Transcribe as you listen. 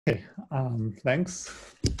Okay, thanks.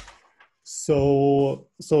 So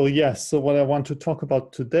yes, so what I want to talk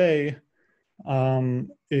about today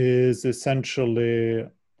is essentially,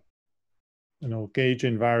 gauge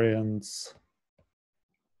invariance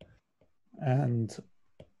and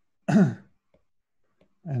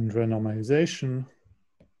and renormalization.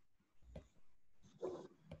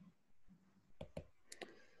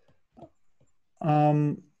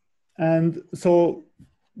 And so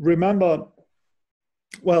remember,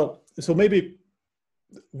 well, so maybe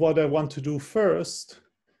what I want to do first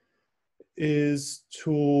is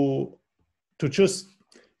to just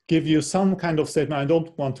give you some kind of statement. I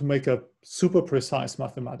don't want to make a super precise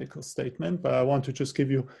mathematical statement, but I want to just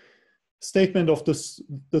give you statement of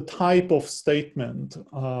the type of statement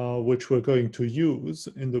which we're going to use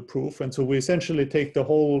in the proof. And so we essentially take the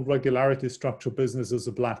whole regularity structure business as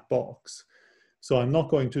a black box. So I'm not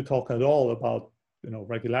going to talk at all about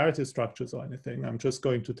regularity structures or anything. I'm just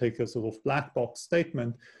going to take a sort of black box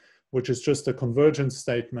statement, which is just a convergence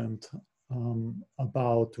statement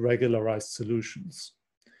about regularized solutions.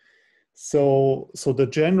 So the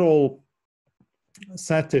general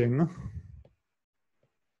setting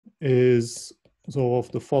is sort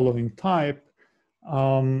of the following type.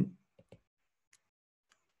 Well,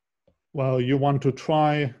 you want to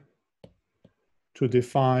try to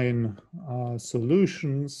define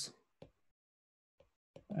solutions,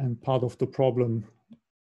 and part of the problem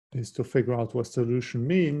is to figure out what solution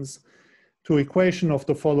means, to equation of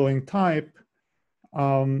the following type,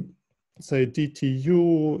 say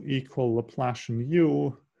dtu equal Laplacian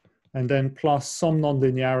u, and then plus some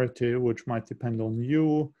nonlinearity, which might depend on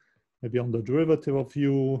u, maybe on the derivative of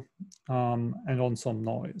u, and on some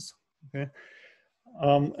noise, okay?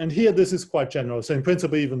 And here, this is quite general. So in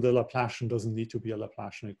principle, even the Laplacian doesn't need to be a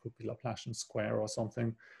Laplacian. It could be Laplacian square or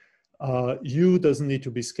something. U doesn't need to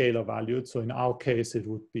be scalar valued. So in our case, it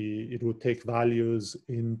would take values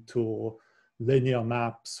into linear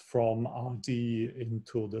maps from Rd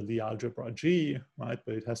into the Lie algebra G, right?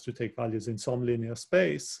 But it has to take values in some linear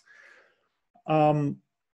space. And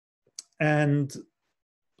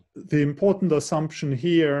the important assumption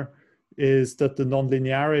here is that the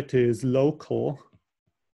nonlinearity is local,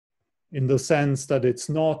 in the sense that it's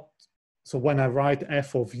not, so when I write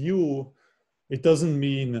f of u, it doesn't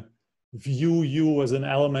mean view u as an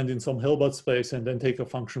element in some Hilbert space and then take a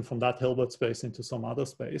function from that Hilbert space into some other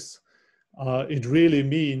space. It really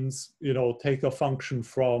means, take a function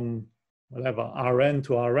from whatever, Rn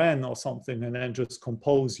to Rn or something, and then just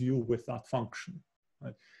compose u with that function,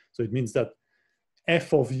 right? So it means that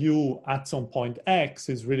f of u at some point x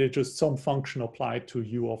is really just some function applied to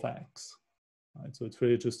u of x. Right? So it's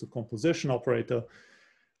really just a composition operator,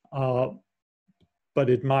 but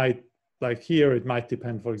it might, like here, it might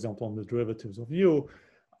depend, for example, on the derivatives of u,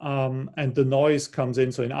 and the noise comes in.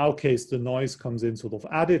 So in our case, the noise comes in sort of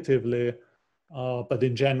additively, but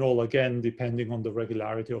in general, again, depending on the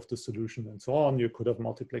regularity of the solution and so on, you could have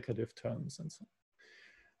multiplicative terms and so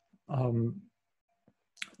on.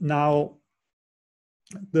 Now,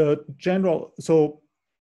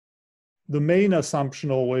 the main assumption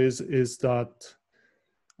always is that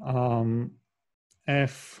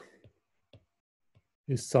f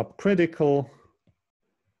is subcritical.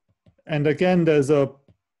 And again,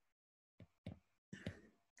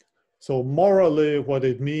 so morally, what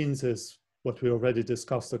it means is what we already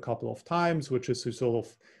discussed a couple of times, which is to sort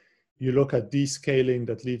of, you look at descaling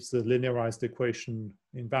that leaves the linearized equation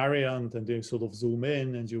invariant, and you sort of zoom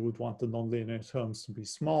in, and you would want the nonlinear terms to be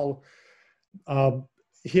small.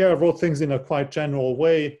 Here I wrote things in a quite general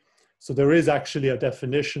way. So there is actually a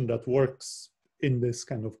definition that works in this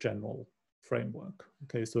kind of general framework.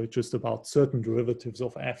 Okay, so it's just about certain derivatives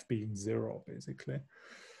of f being 0, basically.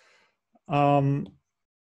 And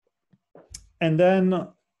then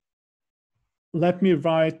let me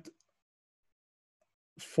write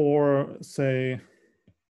for, say,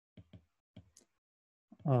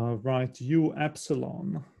 write u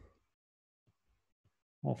epsilon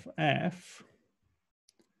of f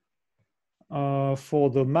for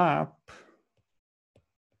the map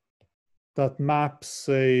that maps,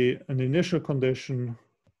 say, an initial condition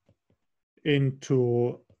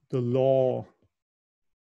into the law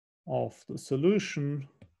of the solution,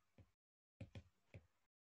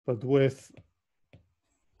 but with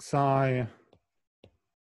psi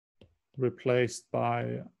replaced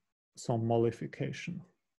by some modification,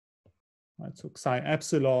 right? So psi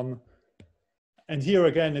epsilon, and here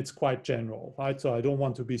again, it's quite general, right? So I don't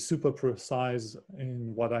want to be super precise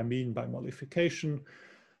in what I mean by modification.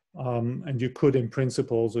 And you could, in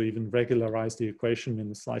principle, also even regularize the equation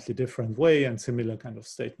in a slightly different way, and similar kind of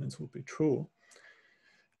statements would be true.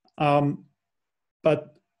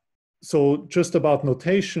 But so just about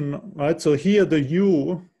notation, right? So here the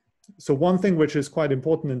U, so one thing which is quite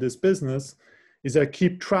important in this business is I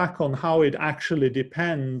keep track on how it actually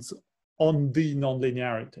depends on the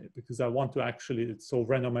nonlinearity, because I want to actually, so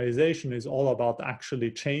randomization is all about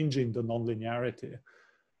actually changing the nonlinearity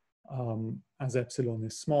as epsilon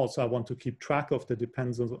is small. So I want to keep track of the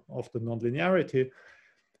dependence of the nonlinearity.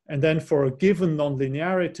 And then for a given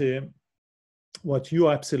nonlinearity, what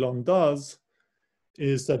U epsilon does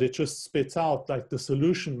is that it just spits out like the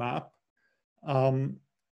solution map.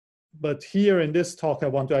 But here in this talk, I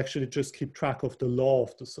want to actually just keep track of the law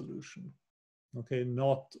of the solution. Okay,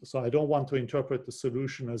 not, so I don't want to interpret the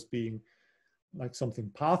solution as being like something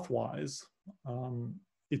pathwise.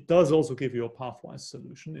 It does also give you a pathwise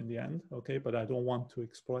solution in the end, okay, but I don't want to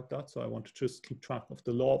exploit that. So I want to just keep track of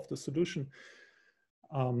the law of the solution.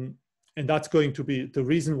 And that's going to be the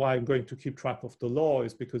reason why I'm going to keep track of the law,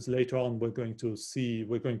 is because later on we're going to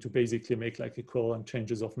basically make like equivalent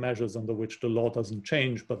changes of measures under which the law doesn't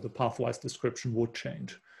change, but the pathwise description would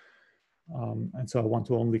change. And so I want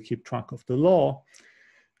to only keep track of the law.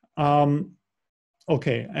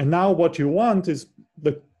 Okay, and now what you want is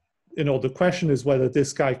the question is whether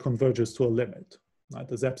this guy converges to a limit, right?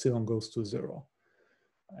 As epsilon goes to 0.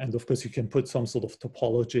 And of course, you can put some sort of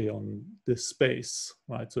topology on this space,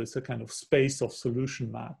 right? So it's a kind of space of solution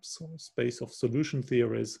maps, or space of solution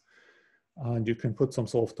theories. And you can put some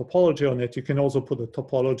sort of topology on it. You can also put a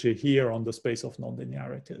topology here on the space of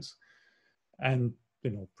nonlinearities. And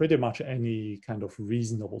pretty much any kind of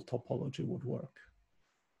reasonable topology would work.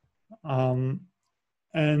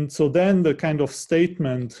 And so then the kind of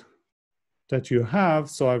statement that you have,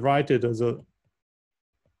 so I write it as a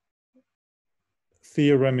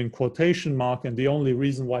theorem in quotation mark, and the only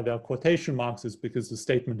reason why there are quotation marks is because the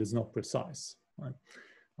statement is not precise, right?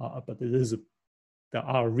 But there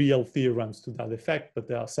are real theorems to that effect, but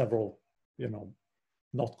there are several,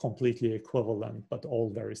 not completely equivalent, but all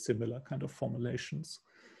very similar kind of formulations,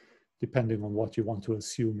 depending on what you want to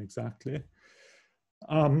assume exactly.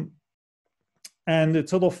 And it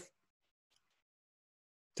sort of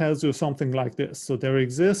tells you something like this. So there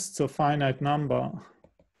exists a finite number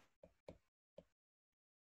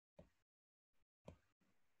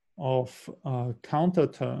of counter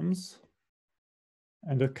terms,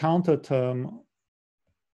 and a counter term,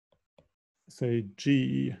 say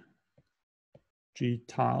G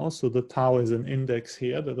tau. So the tau is an index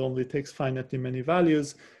here that only takes finitely many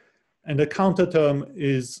values. And a counter term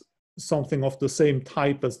is something of the same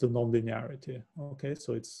type as the nonlinearity. Okay,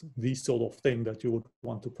 so it's the sort of thing that you would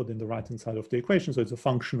want to put in the right-hand side of the equation. So it's a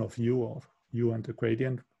function of U and the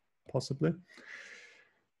gradient, possibly.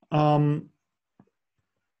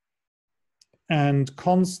 And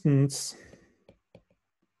constants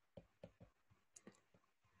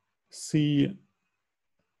C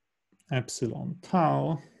epsilon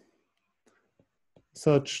tau,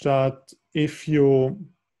 such that if you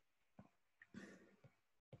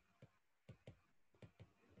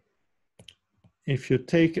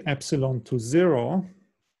take epsilon to 0,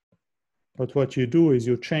 but what you do is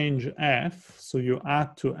you change f, so you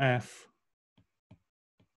add to f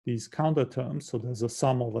these counter terms, so there's a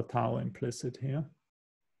sum over tau implicit here.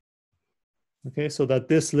 Okay, so that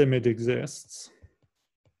this limit exists,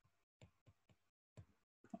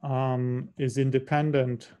 is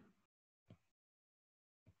independent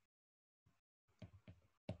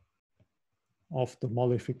of the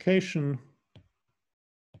mollification.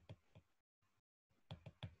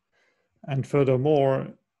 And furthermore,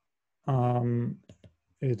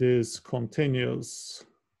 it is continuous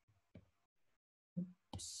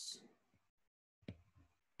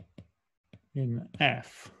in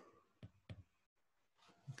F.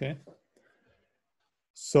 Okay.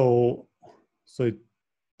 So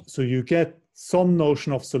you get some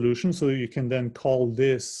notion of solution. So you can then call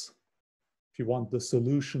this, if you want, the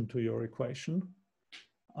solution to your equation.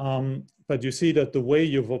 But you see that the way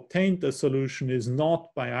you've obtained the solution is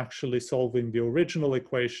not by actually solving the original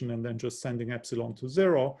equation and then just sending epsilon to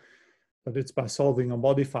 0, but it's by solving a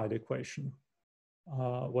modified equation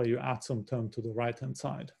where you add some term to the right-hand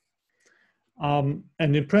side. And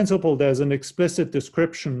in principle, there's an explicit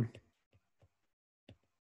description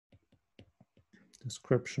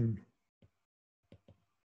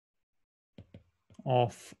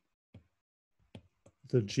of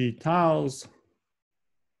the G taus,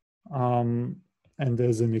 and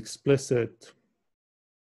there's an explicit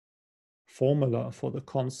formula for the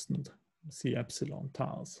constant C epsilon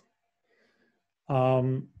taus.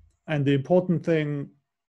 And the important thing,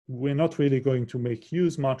 we're not really going to make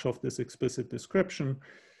use much of this explicit description.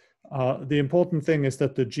 The important thing is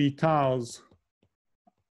that the G taus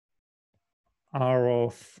are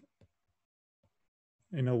of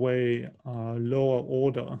in a way, lower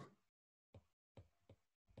order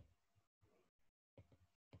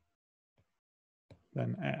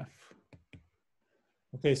than F.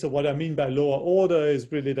 Okay, so what I mean by lower order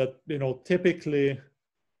is really that, you know, typically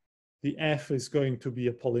the F is going to be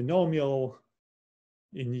a polynomial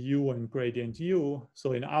in U and gradient U.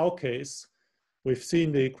 So in our case, we've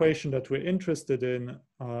seen the equation that we're interested in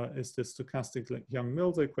is the stochastic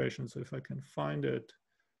Yang-Mills equation. So if I can find it,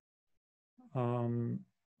 the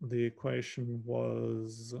equation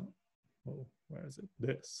was, oh, where is it?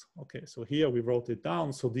 This. Okay, so here we wrote it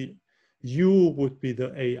down. So the U would be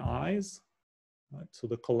the AIs, right? So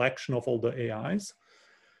the collection of all the AIs.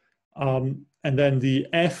 And then the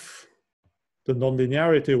F, the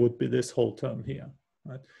nonlinearity, would be this whole term here,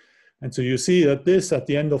 right? And so you see that this, at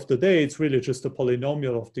the end of the day, it's really just a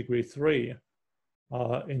polynomial of degree 3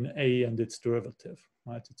 in A and its derivative,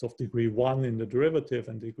 right? It's of degree 1 in the derivative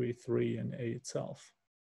and degree 3 in A itself.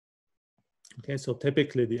 Okay, so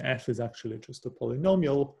typically the F is actually just a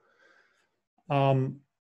polynomial.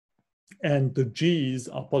 And the G's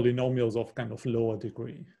are polynomials of kind of lower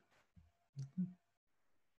degree.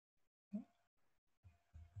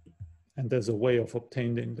 And there's a way of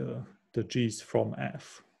obtaining the G's from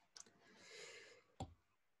F.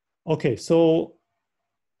 Okay, so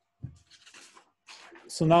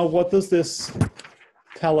now what does this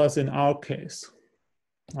tell us in our case?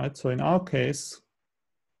 Right, so in our case,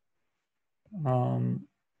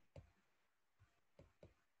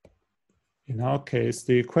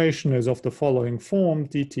 the equation is of the following form: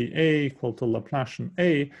 dTA equal to Laplacian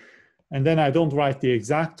A. And then I don't write the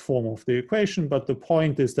exact form of the equation, but the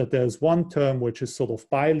point is that there's one term which is sort of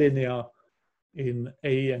bilinear in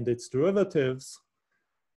A and its derivatives.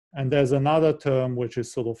 And there's another term which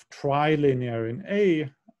is sort of trilinear in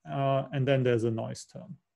A, and then there's a noise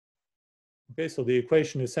term. Okay, so the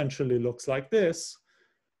equation essentially looks like this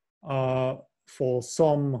for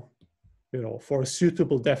some, you know, for a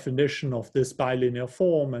suitable definition of this bilinear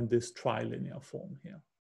form and this trilinear form here.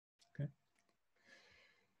 Okay.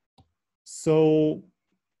 So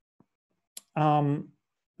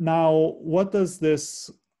now what does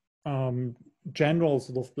this general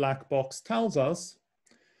sort of black box tells us?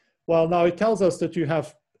 Well, now it tells us that you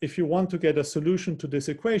have, if you want to get a solution to this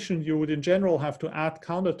equation, you would in general have to add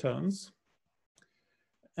counterterms.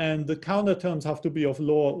 And the counterterms have to be of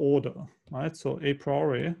lower order, right? So a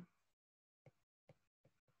priori,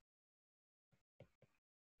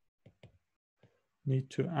 need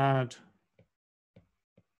to add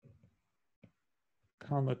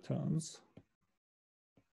counterterms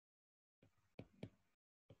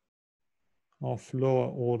of lower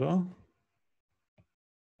order.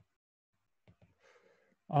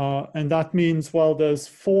 And that means, well, there's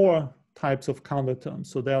 4 types of counterterms.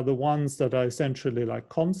 So they are the ones that are essentially like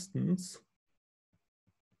constants.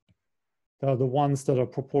 They are the ones that are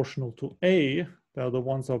proportional to A. They are the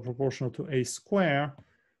ones that are proportional to A square.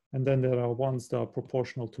 And then there are ones that are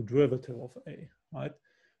proportional to derivative of A, right?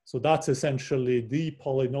 So that's essentially the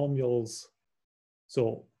polynomials.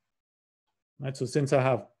 So, right, so since I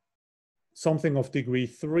have something of degree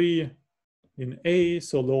 3 in A,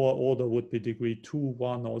 so lower order would be degree 2,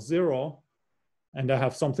 1, or 0. And I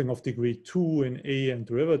have something of degree 2 in A and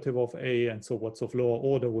derivative of A, and so what's of lower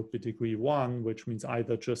order would be degree 1, which means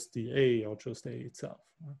either just the A or just A itself.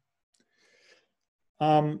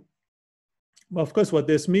 Well, of course, what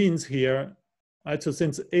this means here, right, so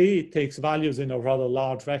since A takes values in a rather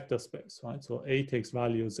large vector space, right, so A takes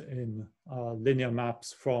values in linear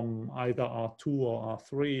maps from either R2 or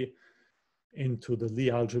R3 into the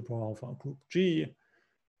Lie algebra of our group G.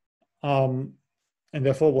 And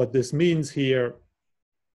therefore, what this means here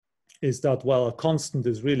is that, well, a constant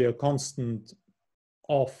is really a constant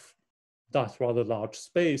of that rather large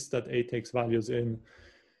space that A takes values in.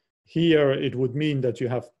 Here, it would mean that you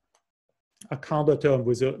have a counterterm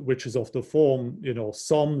which is of the form, you know,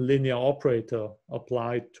 some linear operator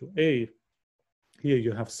applied to A. Here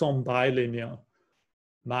you have some bilinear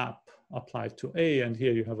map applied to A, and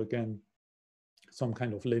here you have, again, some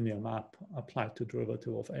kind of linear map applied to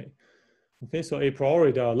derivative of A. Okay, so a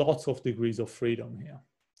priori, there are lots of degrees of freedom here.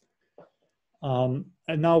 And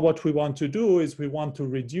now what we want to do is we want to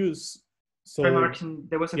reduce. So, sorry, Martin,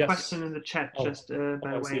 there was a yes. question in the chat, just by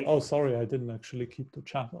the way. Oh, sorry, I didn't actually keep the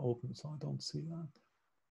chat open, so I don't see that.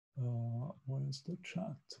 Where's the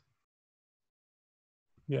chat?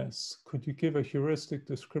 Yes, could you give a heuristic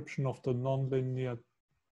description of the nonlinear?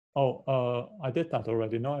 Oh, I did that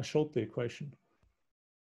already. No, I showed the equation.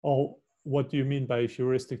 Oh, what do you mean by a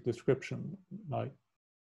heuristic description? Like,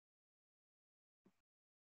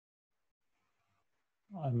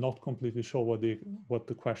 I'm not completely sure what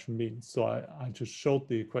the question means. So I just showed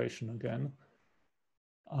the equation again.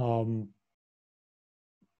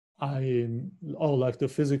 Like the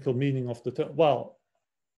physical meaning of the term. Well,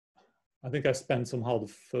 I think I spent somehow the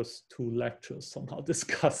first 2 lectures somehow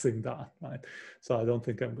discussing that, right? So I don't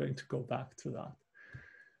think I'm going to go back to that.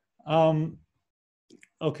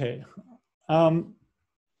 Okay.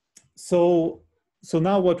 So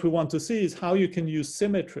now what we want to see is how you can use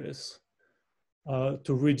symmetries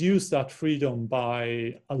to reduce that freedom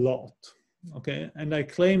by a lot. Okay, and I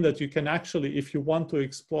claim that you can actually, if you want to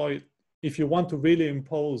really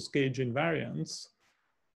impose gauge invariance,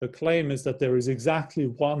 the claim is that there is exactly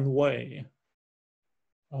one way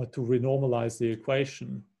to renormalize the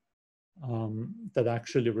equation that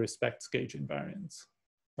actually respects gauge invariance.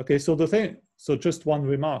 Okay, so just one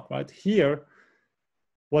remark, right? Here,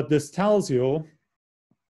 what this tells you,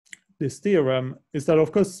 this theorem, is that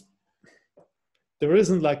of course, there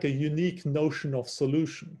isn't like a unique notion of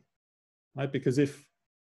solution, right? Because if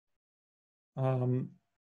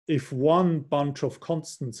one bunch of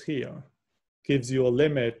constants here gives you a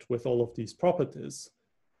limit with all of these properties,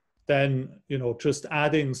 then just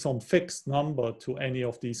adding some fixed number to any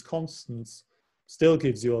of these constants still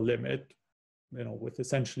gives you a limit, with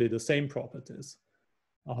essentially the same properties,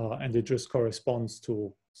 and it just corresponds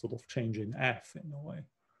to sort of changing f in a way.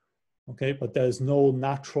 Okay, but there's no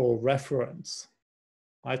natural reference,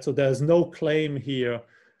 right? So there's no claim here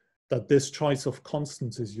that this choice of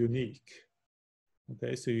constants is unique.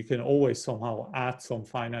 Okay, so you can always somehow add some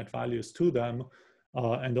finite values to them,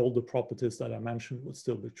 and all the properties that I mentioned would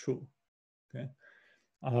still be true. Okay,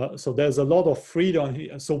 so there's a lot of freedom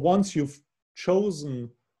here. So once you've chosen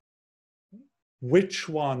which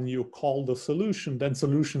one you call the solution, then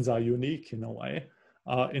solutions are unique in a way,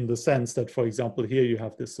 in the sense that, for example, here you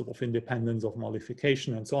have this sort of independence of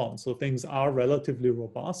modification and so on. So things are relatively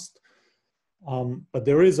robust, but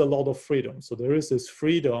there is a lot of freedom. So there is this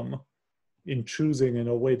freedom in choosing, in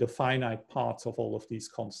a way, the finite parts of all of these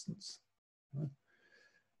constants.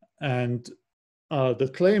 And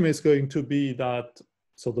the claim is going to be that,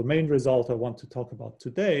 so the main result I want to talk about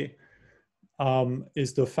today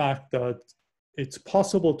is the fact that it's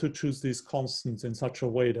possible to choose these constants in such a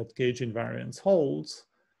way that gauge invariance holds.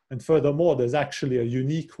 And furthermore, there's actually a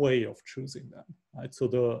unique way of choosing them, right?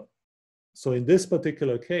 So in this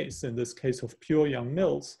particular case, in this case of pure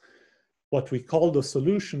Yang-Mills, what we call the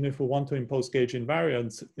solution, if we want to impose gauge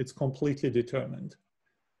invariance, it's completely determined.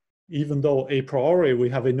 Even though a priori we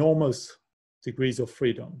have enormous degrees of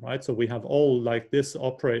freedom, right? So we have all like this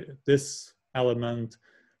element,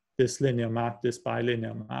 this linear map, this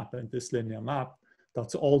bilinear map, and this linear map.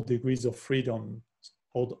 That's all degrees of freedom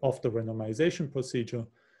of the renormalization procedure.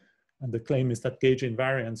 And the claim is that gauge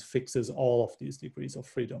invariance fixes all of these degrees of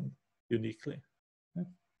freedom uniquely. Okay.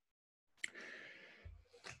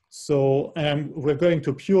 So we're going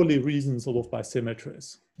to purely reason sort of by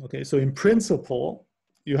symmetries. Okay, so in principle,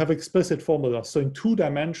 you have explicit formulas. So in 2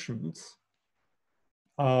 dimensions,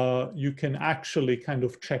 you can actually kind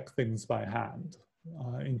of check things by hand.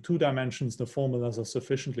 In 2 dimensions, the formulas are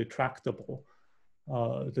sufficiently tractable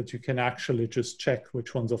that you can actually just check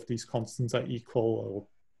which ones of these constants are equal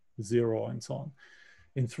or 0 and so on.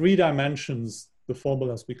 In 3 dimensions, the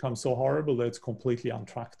formulas become so horrible that it's completely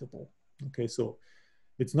untractable. Okay, so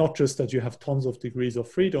it's not just that you have tons of degrees of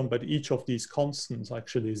freedom, but each of these constants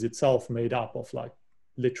actually is itself made up of like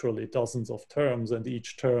literally dozens of terms, and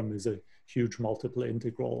each term is a huge multiple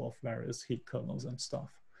integral of various heat kernels and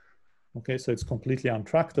stuff. Okay, so it's completely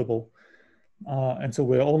untractable. And so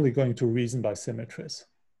we're only going to reason by symmetries.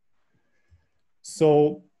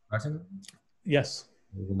 So, Martin? Yes.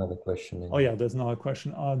 There's another question. Oh yeah, there's another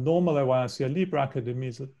question. Normally when I see a Lie bracket, it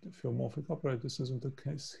means that if you're morphic operator, this isn't the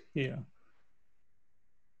case here.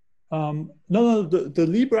 No, the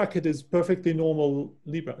Lie bracket is perfectly normal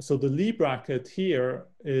Lie bracket. So the Lie bracket here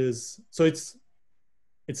is, so it's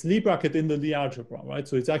Lie bracket in the Lie algebra, right?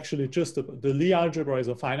 So it's actually just, the Lie algebra is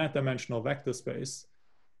a finite dimensional vector space.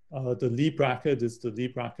 The Lie bracket is the Lie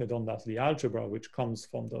bracket on that Lie algebra, which comes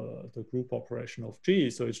from the group operation of G.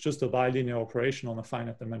 So it's just a bilinear operation on a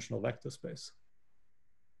finite dimensional vector space.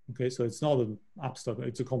 Okay, so it's not an abstract,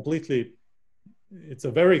 it's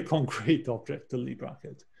a very concrete object, the Lie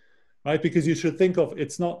bracket, right? Because you should think of,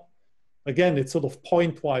 it's not, again, it's sort of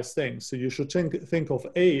pointwise things. So you should think of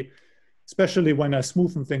A, especially when I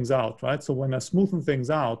smoothen things out, right? So when I smoothen things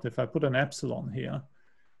out, if I put an epsilon here,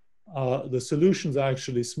 the solutions are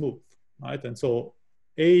actually smooth, right? And so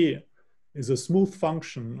A is a smooth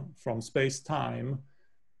function from space-time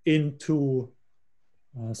into,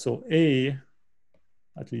 so A,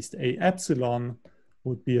 at least A epsilon,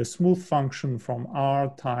 would be a smooth function from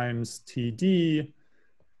R times TD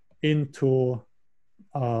into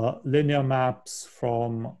linear maps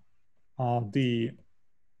from RD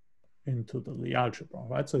into the Lie algebra,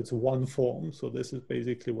 right? So it's a one form. So this is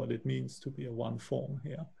basically what it means to be a one form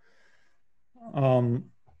here.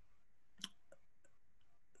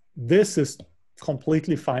 This is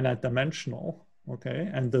completely finite dimensional, okay?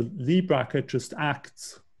 And the Lie bracket just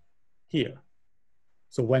acts here.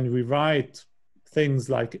 So when we write things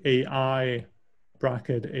like AI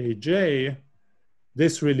bracket AJ,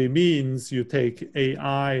 this really means you take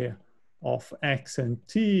AI of X and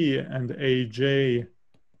T and AJ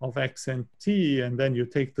of X and T, and then you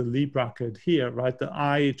take the Lie bracket here, right? The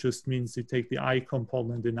I just means you take the I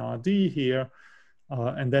component in RD here,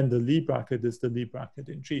 and then the Lie bracket is the Lie bracket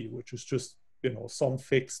in G, which is just, you know, some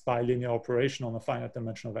fixed bilinear operation on a finite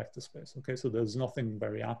dimensional vector space. Okay, so there's nothing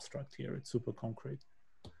very abstract here. It's super concrete.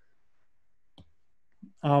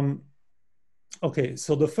 Okay,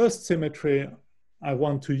 so the first symmetry I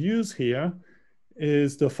want to use here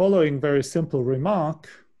is the following very simple remark,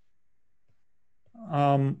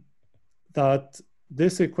 that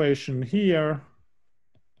this equation here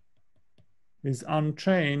is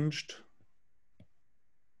unchanged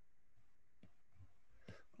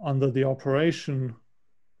under the operation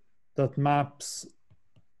that maps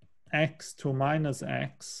x to minus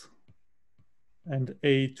x and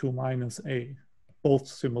a to minus a, both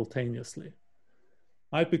simultaneously.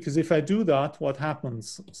 Right? Because if I do that, what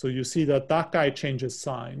happens? So you see that that guy changes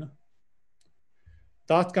sign.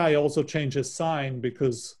 That guy also changes sign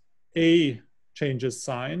because A changes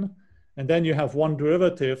sign. And then you have one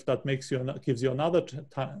derivative that gives you another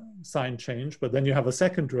sign change, but then you have a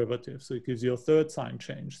second derivative. So it gives you a third sign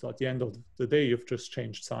change. So at the end of the day, you've just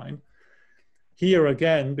changed sign. Here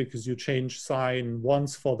again, because you change sign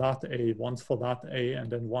once for that A, once for that A,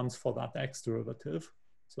 and then once for that X derivative.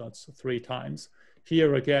 So that's 3 times.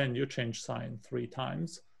 Here again, you change sign 3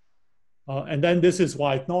 times. And then this is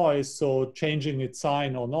white noise, so changing its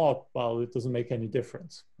sign or not, well, it doesn't make any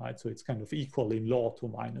difference, right? So it's kind of equal in law to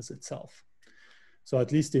minus itself. So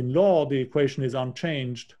at least in law, the equation is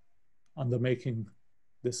unchanged under making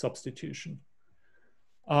this substitution.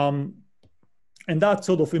 And that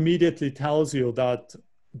sort of immediately tells you that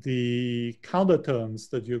the counter terms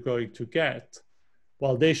that you're going to get,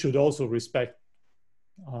 well, they should also respect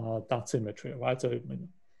that symmetry, right? So, I mean,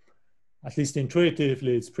 at least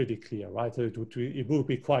intuitively, it's pretty clear, right? It would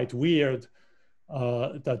be quite weird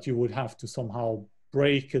that you would have to somehow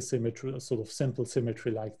break a symmetry, a sort of simple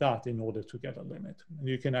symmetry like that in order to get a limit. And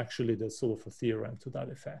you can actually, there's sort of a theorem to that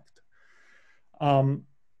effect.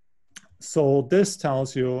 So this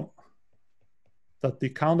tells you that the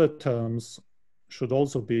counter terms should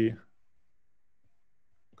also be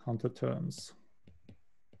counter terms.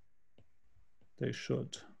 They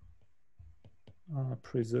should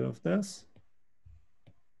preserve this.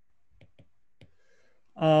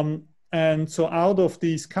 And so out of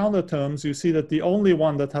these counter terms, you see that the only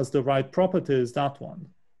one that has the right property is that one,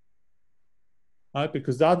 right?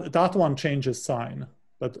 Because that one changes sign,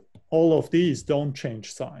 but all of these don't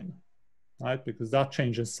change sign, right? Because that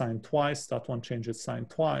changes sign twice, that one changes sign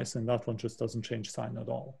twice, and that one just doesn't change sign at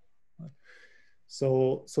all. Right?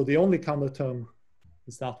 So the only counter term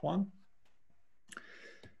is that one.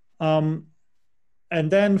 And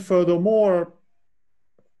then furthermore,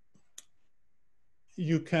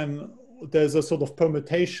 there's a sort of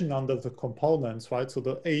permutation under the components, right? So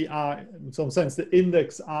the AI, in some sense, the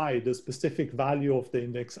index I, the specific value of the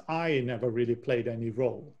index I never really played any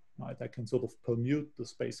role, right? I can sort of permute the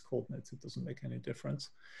space coordinates. It doesn't make any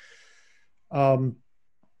difference.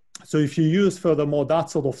 So if you use furthermore that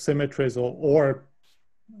sort of symmetries or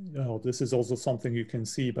you know, this is also something you can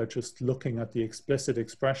see by just looking at the explicit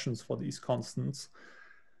expressions for these constants.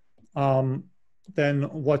 Then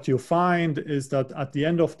what you find is that at the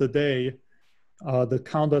end of the day, the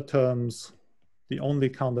counter terms, the only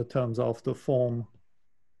counter terms are of the form,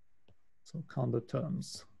 so counter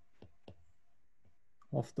terms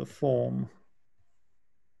of the form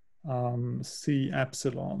C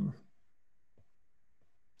epsilon,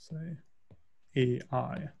 say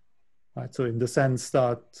AI. Right, so in the sense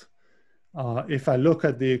that if I look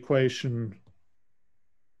at the equation,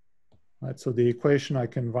 right, so the equation I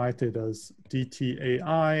can write it as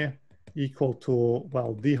dTAI equal to,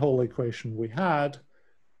 well, the whole equation we had.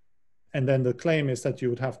 And then the claim is that you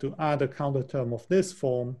would have to add a counter term of this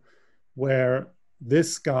form where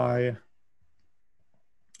this guy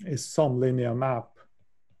is some linear map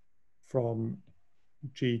from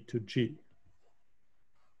G to G,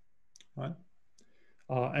 right?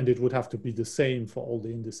 And it would have to be the same for all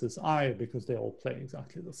the indices I because they all play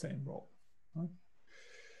exactly the same role. Right?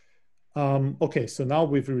 Okay, so now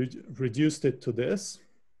we've reduced it to this.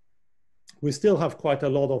 We still have quite a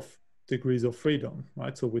lot of degrees of freedom,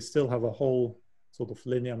 right? So we still have a whole sort of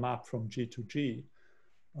linear map from G to G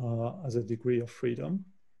as a degree of freedom.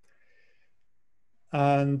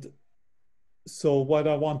 And so what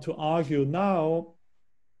I want to argue now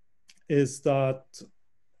is that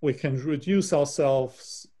we can reduce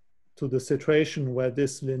ourselves to the situation where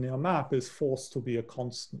this linear map is forced to be a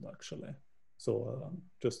constant, actually. So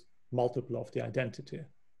just multiple of the identity.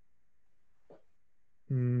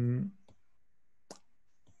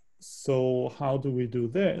 So how do we do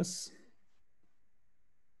this?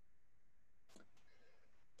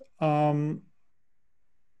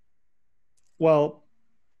 Well,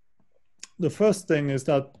 the first thing is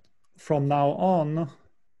that from now on,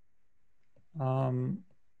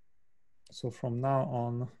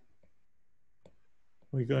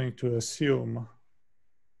 we're going to assume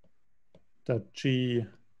that G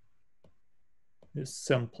is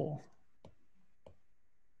simple.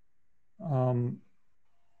 And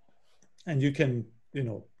you can,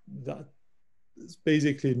 that is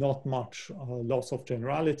basically not much loss of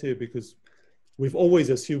generality, because we've always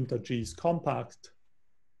assumed that G is compact.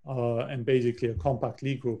 And basically a compact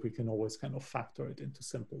Lie group, we can always kind of factor it into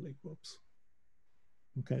simple Lie groups.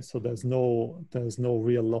 Okay, so there's no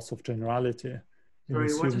real loss of generality.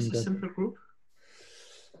 Sorry, what is a simple group?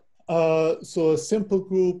 So a simple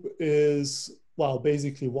group is, well,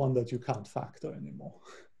 basically one that you can't factor anymore.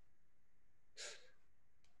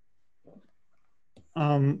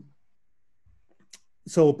 But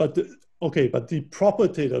the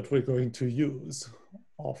property that we're going to use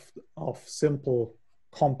of simple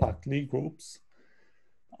compact Lie groups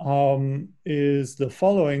is the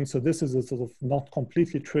following. So this is a sort of not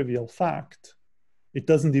completely trivial fact. It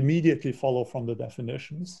doesn't immediately follow from the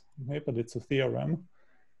definitions, okay, but it's a theorem,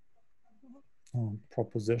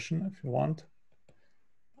 proposition if you want,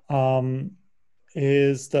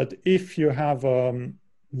 is that if you have a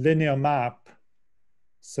linear map,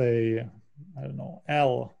 say, I don't know,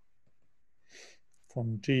 L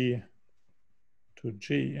from G to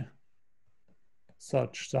G,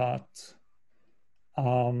 such that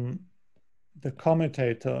the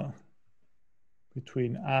commutator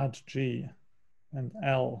between add G and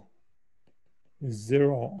L is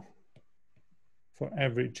 0 for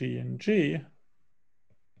every G in G,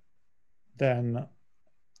 then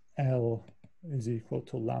L is equal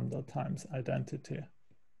to lambda times identity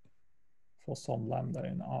for some lambda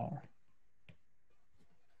in R.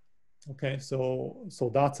 Okay, so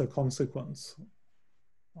that's a consequence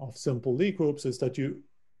of simple Lie groups, is that you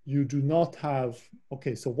do not have,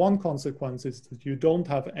 okay, so one consequence is that you don't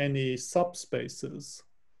have any subspaces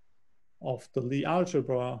of the Lie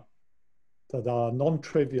algebra that are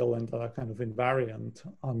non-trivial and that are kind of invariant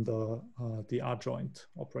under the adjoint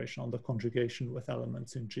operation, on the conjugation with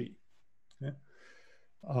elements in G. Okay?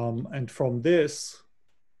 And from this,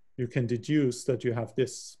 you can deduce that you have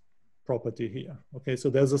this property here. Okay, so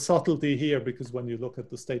there's a subtlety here, because when you look at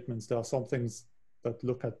the statements, there are some things that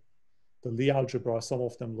look at the Lie algebra, some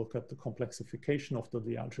of them look at the complexification of the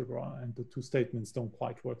Lie algebra, and the two statements don't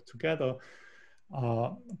quite work together.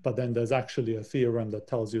 But then there's actually a theorem that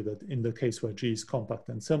tells you that in the case where G is compact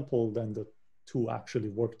and simple, then the two actually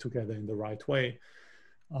work together in the right way,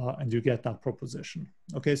 and you get that proposition.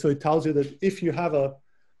 Okay, so it tells you that if you have a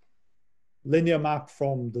linear map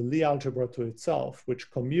from the Lie algebra to itself,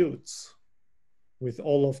 which commutes with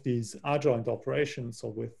all of these adjoint operations, so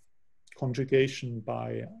with conjugation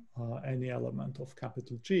by any element of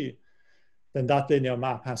capital G, then that linear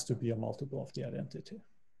map has to be a multiple of the identity.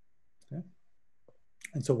 Okay?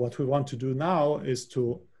 And so what we want to do now is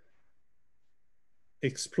to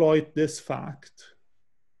exploit this fact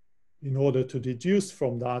in order to deduce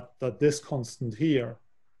from that that this constant here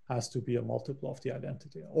has to be a multiple of the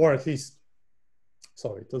identity, or at least,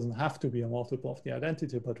 sorry, it doesn't have to be a multiple of the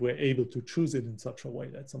identity, but we're able to choose it in such a way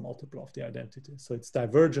that it's a multiple of the identity. So its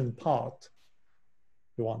divergent part,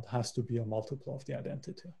 you want, has to be a multiple of the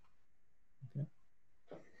identity. Okay.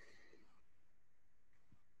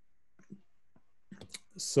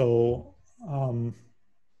 So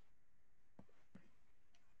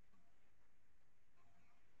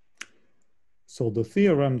so the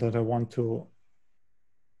theorem that I want to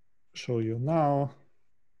show you now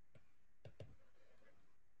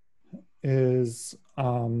is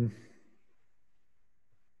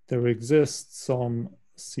there exists some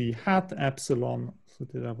C hat epsilon. So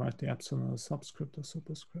did I write the epsilon as subscript or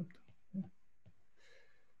superscript? Yeah.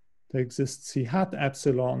 There exists C hat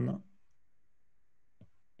epsilon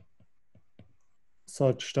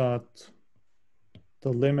such that the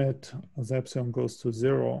limit as epsilon goes to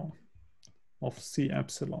 0 of C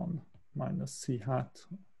epsilon minus C hat,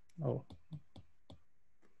 oh,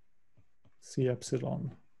 C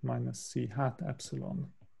epsilon minus C hat epsilon.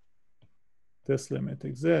 This limit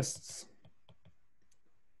exists.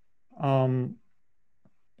 And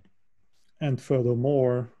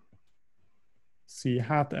furthermore, C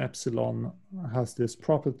hat epsilon has this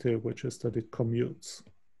property, which is that it commutes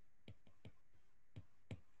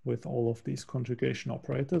with all of these conjugation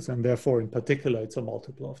operators, and therefore, in particular, it's a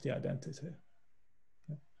multiple of the identity.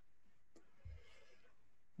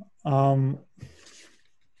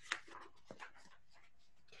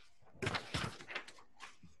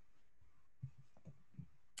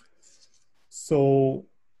 So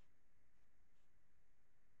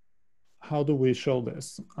how do we show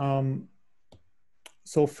this?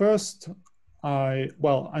 So first,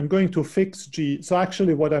 I'm going to fix G. So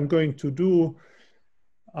actually what I'm going to do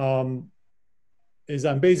is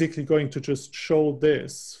I'm basically going to just show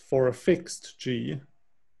this for a fixed G.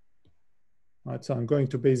 Right, so I'm going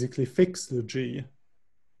to basically fix the G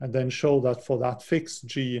and then show that for that fixed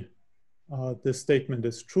G, this statement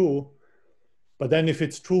is true. But then if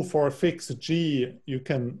it's true for a fixed G, you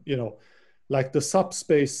can, like the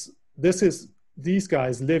subspace, these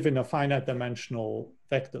guys live in a finite dimensional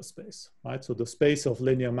vector space, right? So the space of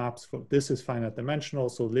linear maps for this is finite dimensional.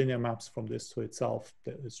 So linear maps from this to itself,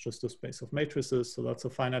 it's just a space of matrices. So that's a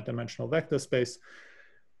finite dimensional vector space.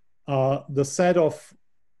 The set of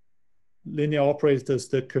linear operators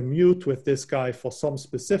that commute with this guy for some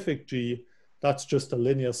specific G, that's just a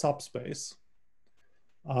linear subspace.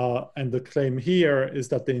 And the claim here is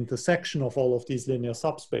that the intersection of all of these linear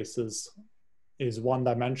subspaces is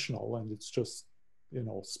one-dimensional, and it's just,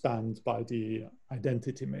 spanned by the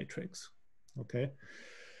identity matrix, okay?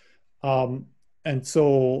 And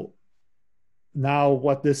so now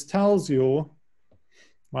what this tells you,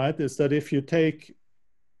 right, is that if you take,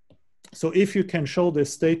 so if you can show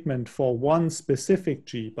this statement for one specific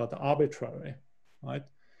G, but arbitrary, right,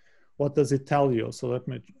 what does it tell you? So let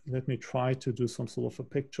me try to do some sort of a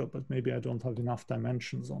picture, but maybe I don't have enough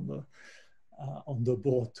dimensions on the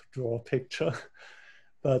board to draw a picture.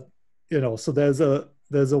 But so there's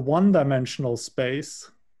a one-dimensional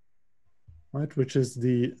space, right, which is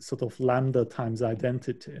the sort of lambda times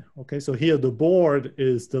identity. Okay, so here the board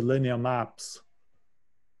is the linear maps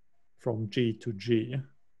from G to G.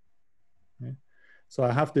 Okay? So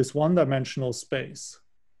I have this one-dimensional space,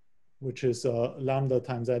 which is lambda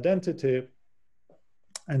times identity.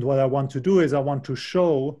 And what I want to do is I want to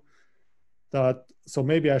show that, so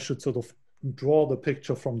maybe I should sort of draw the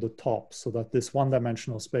picture from the top so that this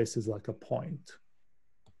one-dimensional space is like a point.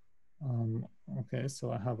 Okay,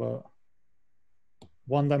 so I have a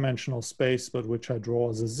one-dimensional space, but which I draw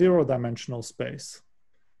as a zero-dimensional space.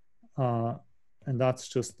 And that's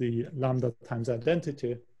just the lambda times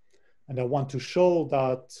identity. And I want to show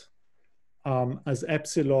that as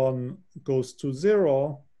epsilon goes to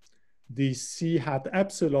 0, the C hat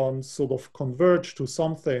epsilon sort of converge to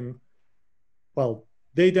something, well,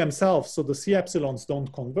 they themselves, so the C epsilons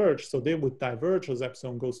don't converge, so they would diverge as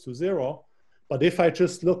epsilon goes to 0. But if I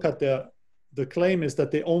just look at the claim is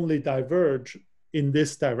that they only diverge in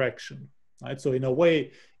this direction, right? So in a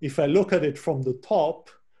way, if I look at it from the top,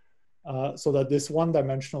 so that this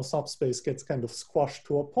one-dimensional subspace gets kind of squashed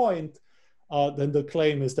to a point, then the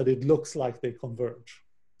claim is that it looks like they converge,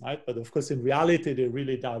 right? But of course, in reality, they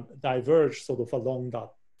really diverge sort of along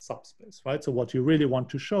that subspace, right? So what you really want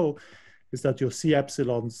to show is that your C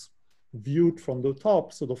epsilons viewed from the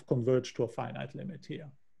top sort of converge to a finite limit here.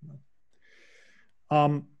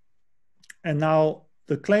 And now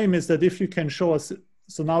the claim is that if you can show us,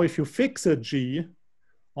 so now if you fix a G,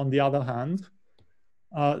 on the other hand,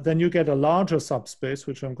 then you get a larger subspace,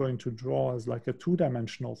 which I'm going to draw as like a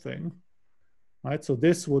two-dimensional thing, right? So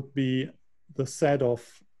this would be the set of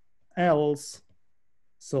L's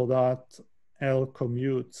so that L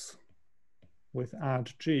commutes with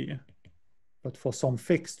add G, but for some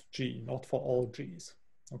fixed G, not for all G's.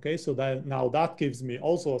 Okay, so now that gives me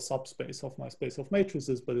also a subspace of my space of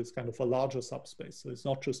matrices, but it's kind of a larger subspace. So it's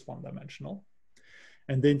not just one-dimensional.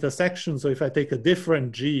 And the intersection, so if I take a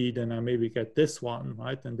different G, then I maybe get this one,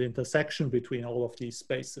 right? And the intersection between all of these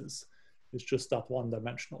spaces is just that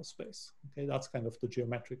one-dimensional space. Okay, that's kind of the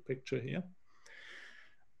geometric picture here.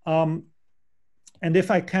 And if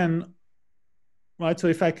I can, right, so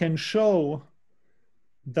if I can show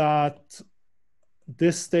that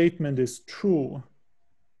this statement is true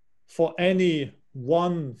for any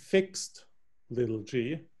one fixed little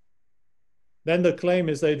g, then the claim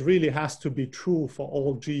is that it really has to be true for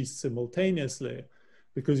all g's simultaneously.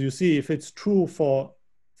 Because you see, if it's true for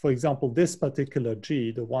example, this particular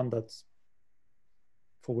g, the one that's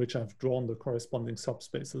for which I've drawn the corresponding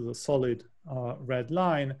subspace as a solid red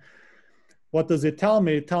line. What does it tell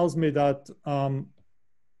me? It tells me that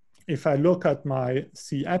if I look at my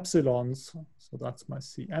C epsilons, so that's my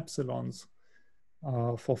C epsilons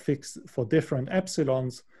for different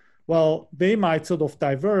epsilons, well, they might sort of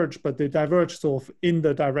diverge, but they diverge sort of in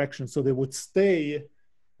the direction. So they would stay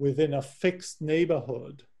within a fixed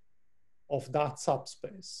neighborhood of that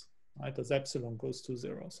subspace, right, as epsilon goes to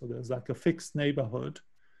 0. So there's like a fixed neighborhood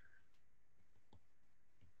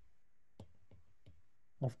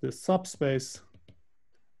of this subspace,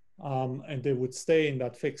 and they would stay in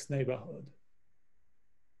that fixed neighborhood.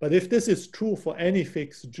 But if this is true for any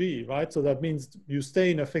fixed G, right, so that means you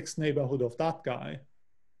stay in a fixed neighborhood of that guy,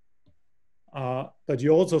 but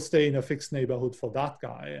you also stay in a fixed neighborhood for that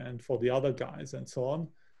guy and for the other guys and so on,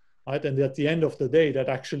 right? And at the end of the day, that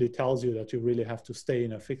actually tells you that you really have to stay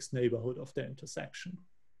in a fixed neighborhood of the intersection.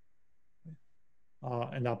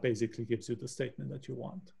 And that basically gives you the statement that you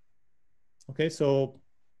want. Okay, so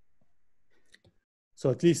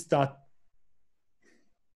at least that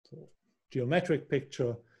geometric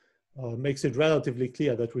picture makes it relatively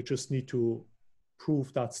clear that we just need to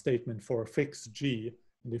prove that statement for a fixed G.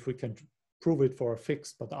 And if we can prove it for a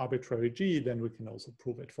fixed but arbitrary G, then we can also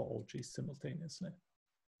prove it for all G's simultaneously.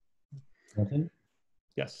 Okay.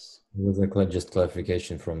 Yes. With a just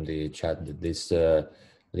clarification from the chat that this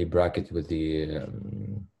the bracket with the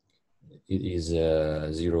it is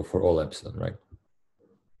 0 for all epsilon, right?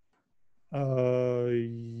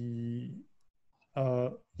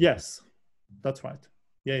 Yes, that's right.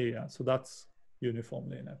 Yeah. So that's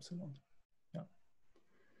uniformly in epsilon. Yeah.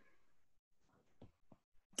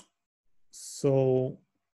 So,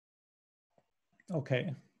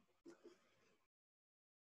 okay.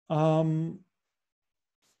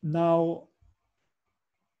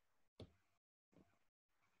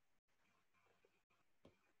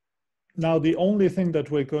 Now the only thing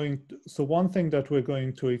that we're going to, so one thing that we're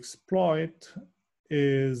going to exploit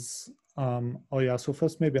is, oh yeah, so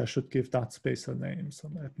first maybe I should give that space a name.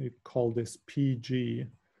 So let me call this PG.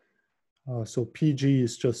 So PG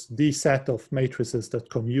is just the set of matrices that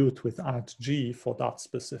commute with at G for that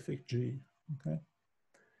specific G, okay?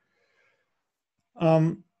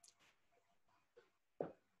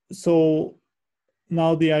 So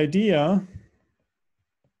now the idea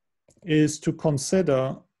is to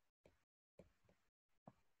consider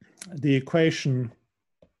the equation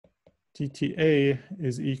DTA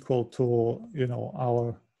is equal to, you know,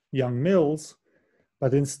 our Yang-Mills,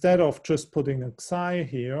 but instead of just putting a psi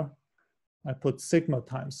here, I put sigma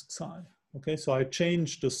times psi. Okay, so I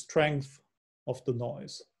change the strength of the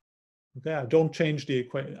noise. Okay, I don't change the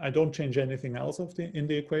equation. I don't change anything else in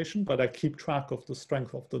the equation, but I keep track of the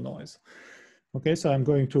strength of the noise. Okay, so I'm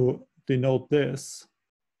going to denote this.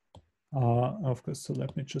 Of course, so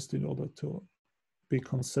let me just, in order to be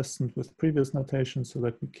consistent with previous notation, so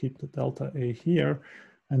let me keep the delta A here,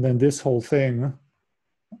 and then this whole thing,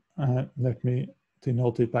 let me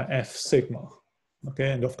denote it by F sigma.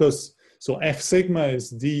 Okay, and of course, so F sigma is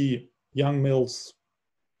the Yang-Mills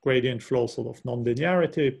gradient flow sort of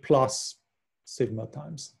nonlinearity plus sigma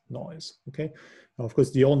times noise. Okay, now, of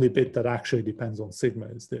course, the only bit that actually depends on sigma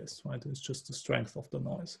is this, right? It's just the strength of the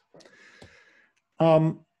noise.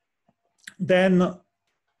 Then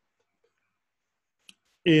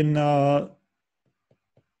in the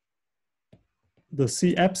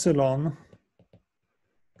C epsilon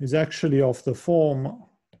is actually of the form,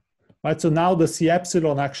 right? So now the C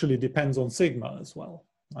epsilon actually depends on sigma as well,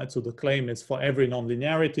 right? So the claim is for every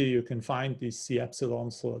nonlinearity, you can find these C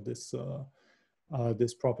epsilons, so this,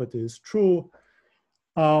 this property is true.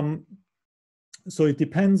 So it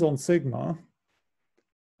depends on sigma.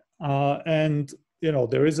 And, you know,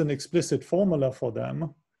 there is an explicit formula for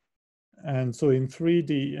them. And so in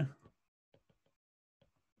 3D,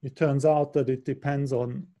 it turns out that it depends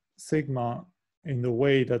on sigma in the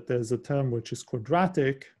way that there's a term which is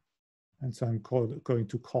quadratic. And so I'm going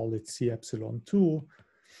to call it C epsilon 2.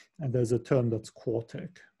 And there's a term that's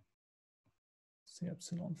quartic, C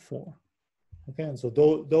epsilon 4. Okay, and so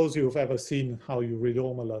those who've ever seen how you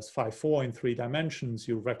renormalize phi 4 in 3 dimensions,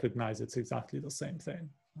 you recognize it's exactly the same thing.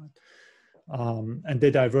 Right? And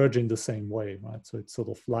they diverge in the same way, right? So it's sort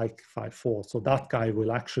of like phi 4. So that guy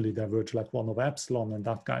will actually diverge like 1 over epsilon, and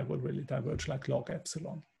that guy will really diverge like log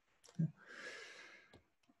epsilon. Okay.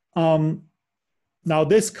 Now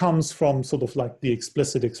this comes from sort of like the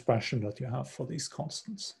explicit expression that you have for these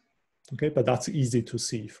constants. Okay, but that's easy to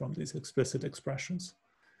see from these explicit expressions.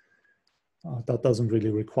 That doesn't really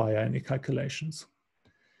require any calculations.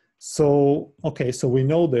 So, okay, so we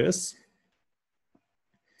know this.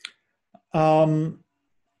 And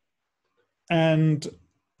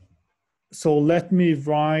so let me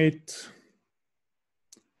write,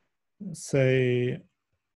 say,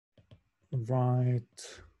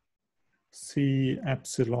 write C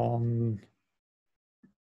epsilon,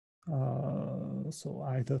 so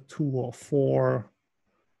either 2 or 4,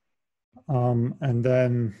 and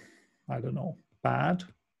then, I don't know, bad.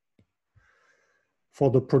 For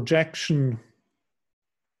the projection,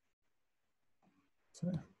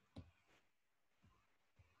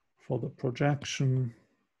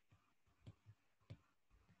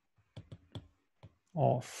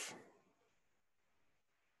 of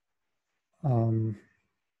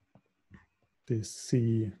this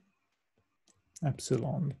C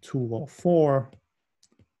epsilon 2 or 4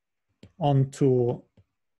 onto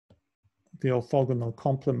the orthogonal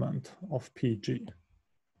complement of PG.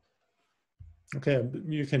 Okay,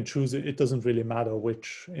 you can choose it. It doesn't really matter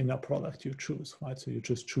which inner product you choose, right? So you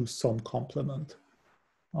just choose some complement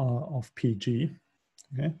of PG,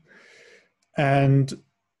 okay? And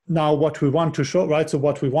now what we want to show, right? So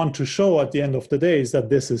what we want to show at the end of the day is that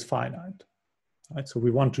this is finite, right? So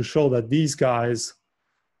we want to show that these guys,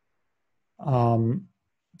 are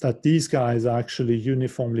actually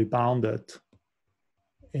uniformly bounded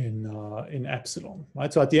in epsilon,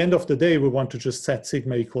 right? So at the end of the day, we want to just set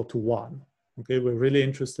sigma equal to 1. Okay, we're really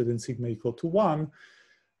interested in sigma equal to 1,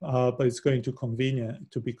 but it's going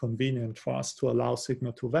to be convenient for us to allow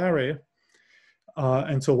sigma to vary.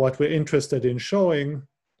 And so what we're interested in showing,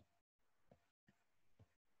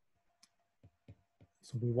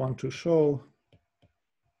 so we want to show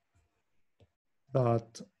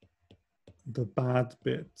that the bad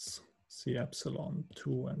bits, C epsilon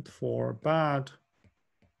 2 and 4 bad,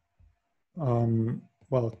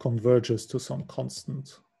 well, converges to some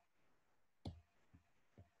constant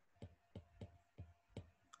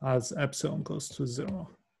as epsilon goes to 0.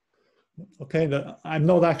 Okay, I'm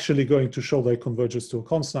not actually going to show that it converges to a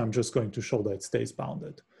constant. I'm just going to show that it stays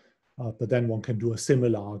bounded. But then one can do a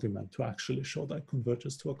similar argument to actually show that it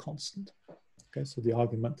converges to a constant. Okay, so the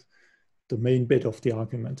argument, the main bit of the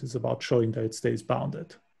argument is about showing that it stays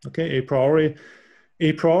bounded. Okay, a priori,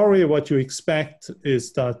 what you expect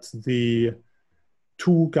is that the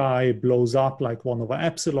 2 guy blows up like 1 over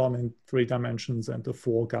epsilon in 3 dimensions, and the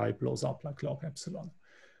 4 guy blows up like log epsilon.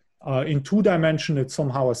 In 2 dimension, it's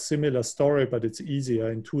somehow a similar story, but it's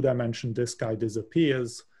easier. In 2 dimension, this guy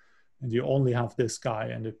disappears, and you only have this guy,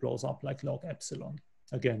 and it blows up like log epsilon,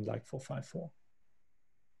 again, like for 5-4.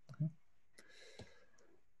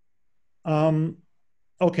 Okay.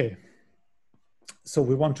 Okay. So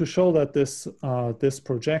we want to show that this, this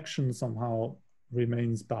projection somehow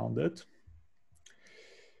remains bounded.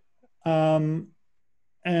 And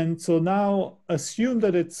so now assume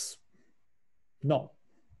that it's no.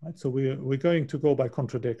 Right? So we're going to go by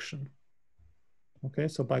contradiction. Okay,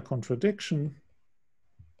 so by contradiction,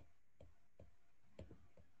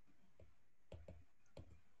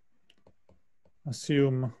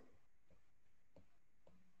 assume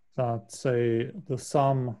that, say, the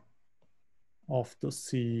sum of the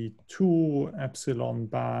C2 epsilon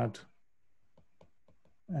bad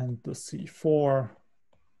and the C4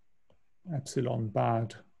 epsilon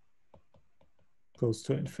bad goes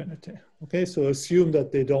to infinity. Okay, so assume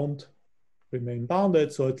that they don't remain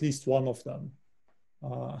bounded, so at least one of them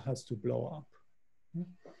has to blow up.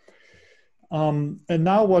 And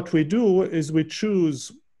now what we do is we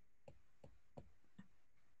choose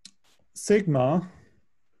sigma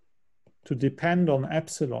to depend on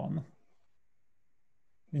epsilon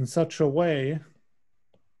in such a way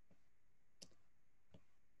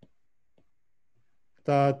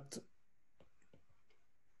that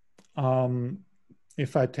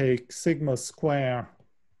if I take sigma epsilon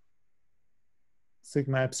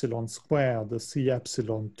square, the C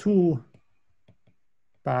epsilon 2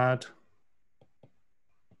 bad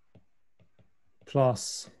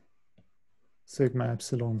plus sigma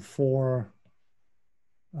epsilon 4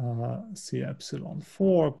 C epsilon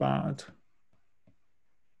 4 bad,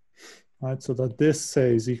 right? So that this,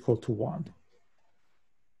 say, is equal to 1.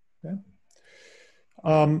 Okay.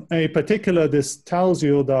 In particular, this tells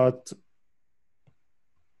you that,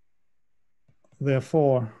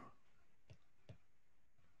 therefore,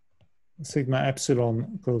 sigma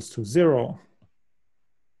epsilon goes to 0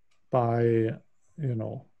 by, you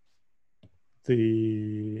know,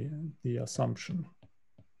 the assumption.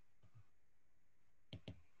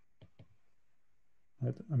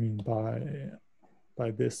 Right? I mean, by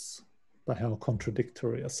our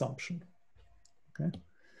contradictory assumption. Okay.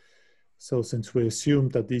 So since we assume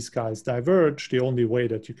that these guys diverge, the only way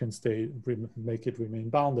that you can make it remain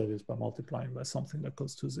bounded is by multiplying by something that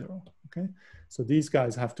goes to 0. Okay. So these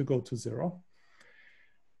guys have to go to 0.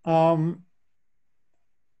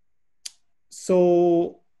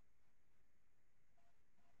 so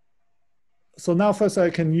now first I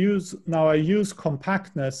use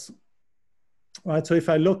compactness, right? So if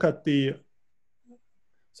I look at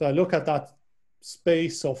I look at that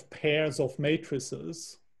space of pairs of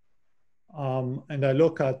matrices, and I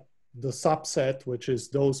look at the subset, which is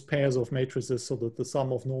those pairs of matrices so that the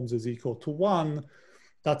sum of norms is equal to 1,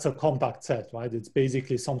 that's a compact set, right? It's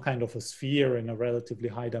basically some kind of a sphere in a relatively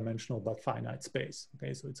high dimensional but finite space,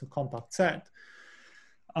 okay? So it's a compact set.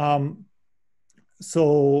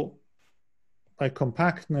 So by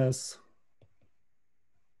compactness,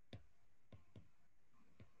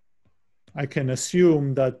 I can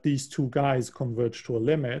assume that these two guys converge to a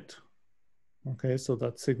limit. Okay, so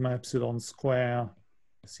that sigma epsilon square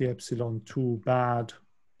C epsilon 2 bad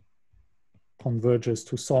converges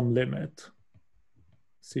to some limit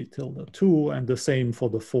C tilde 2, and the same for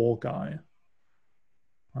the 4 guy.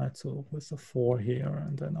 Right, so with a 4 here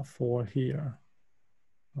and then a 4 here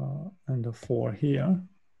and a 4 here.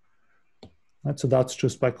 Right, so that's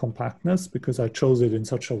just by compactness because I chose it in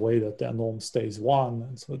such a way that their norm stays 1,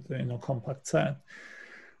 and so they're in a compact set.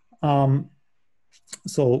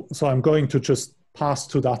 So I'm going to just pass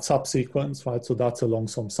to that subsequence, right? So that's along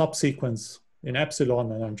some subsequence in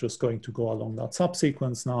epsilon, and I'm just going to go along that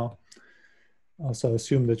subsequence now. So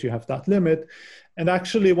assume that you have that limit. And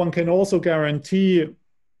actually one can also guarantee,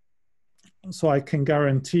 so I can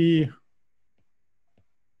guarantee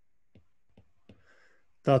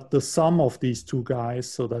that the sum of these two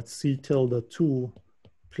guys, so that C tilde 2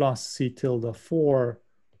 plus C tilde 4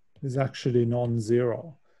 is actually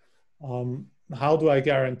non-zero. How do I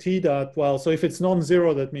guarantee that? Well, so if it's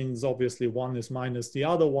non-zero, that means obviously one is minus the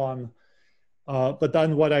other one. But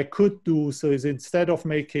then what I could do, so is instead of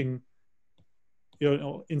making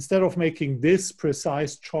this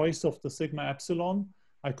precise choice of the sigma epsilon,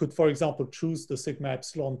 I could, for example, choose the sigma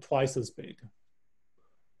epsilon twice as big.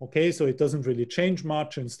 Okay, so it doesn't really change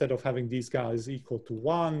much. Instead of having these guys equal to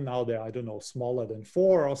 1, now they're, I don't know, smaller than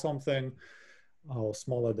 4 or something, or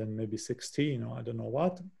smaller than maybe 16 or I don't know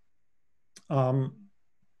what.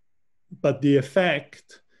 But the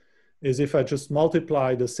effect is if I just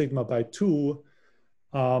multiply the sigma by 2,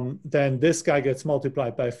 then this guy gets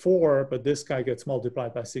multiplied by 4, but this guy gets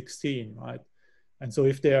multiplied by 16, right? And so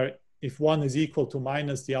if one is equal to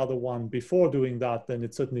minus the other one before doing that, then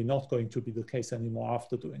it's certainly not going to be the case anymore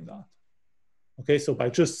after doing that. Okay, so by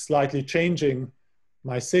just slightly changing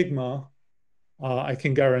my sigma, I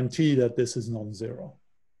can guarantee that this is non-zero.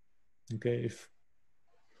 Okay,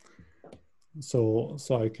 so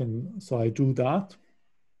I do that.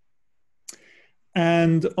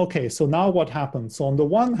 And okay, so now what happens? So on the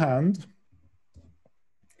one hand,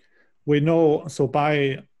 we know, so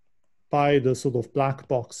by the sort of black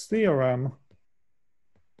box theorem,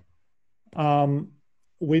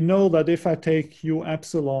 we know that if I take U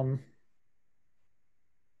epsilon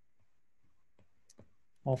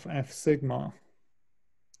of F sigma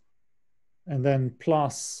and then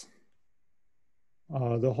plus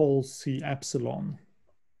the whole C epsilon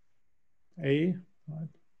A, right?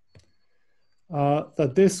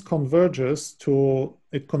 That this converges to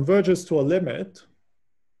a limit.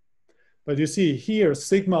 But you see here,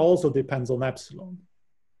 sigma also depends on epsilon.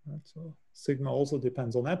 Right? So sigma also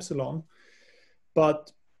depends on epsilon.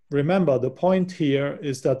 But remember, the point here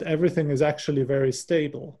is that everything is actually very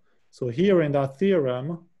stable. So here in that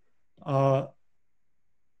theorem,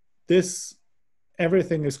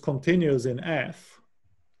 everything is continuous in F.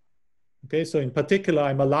 Okay, so in particular,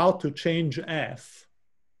 I'm allowed to change F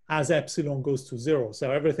as epsilon goes to 0.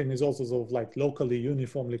 So everything is also sort of like locally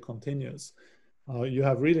uniformly continuous. You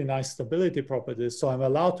have really nice stability properties. So I'm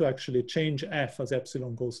allowed to actually change F as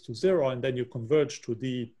epsilon goes to 0, and then you converge to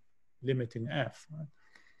the limiting F.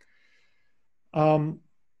 Right?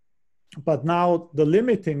 But now the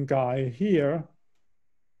limiting guy here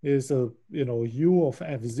is U of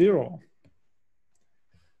F0.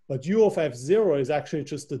 But U of F0 is actually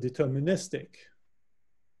just a deterministic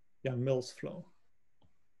Yang-Mills flow.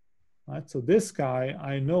 Right? So this guy,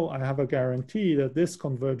 I know I have a guarantee that this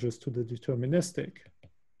converges to the deterministic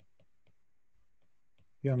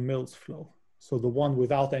Yang-Mills flow. So the one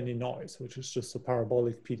without any noise, which is just a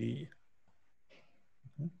parabolic PDE.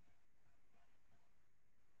 Okay.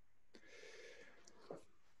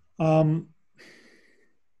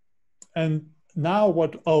 And now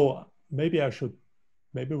what, maybe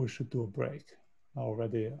we should do a break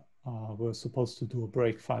already. We were supposed to do a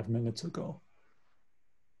break 5 minutes ago.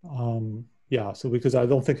 Yeah, so because I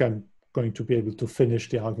don't think I'm going to be able to finish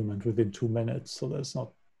the argument within 2 minutes. So that's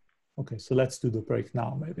not, okay, so let's do the break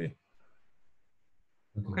now, maybe.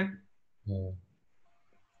 Okay.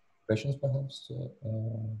 Questions perhaps?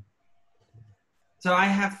 So I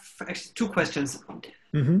have actually two questions.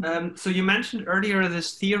 So you mentioned earlier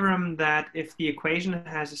this theorem that if the equation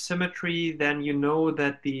has a symmetry, then you know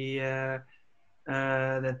that the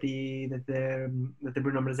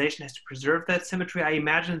renormalization has to preserve that symmetry. I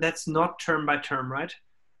imagine that's not term by term, right?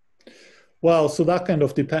 Well, so that kind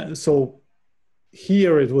of depends. So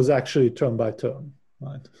here it was actually term by term,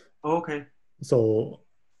 right? Oh, okay. So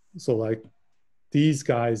like these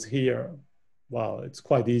guys here, well, it's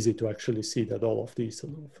quite easy to actually see that all of these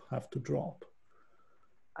sort of have to drop.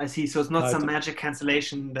 I see. So it's not some magic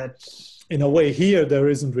cancellation that... In a way, here, there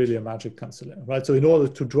isn't really a magic cancellation, right? So in order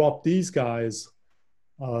to drop these guys,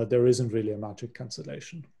 there isn't really a magic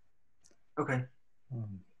cancellation. Okay.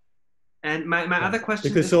 And my other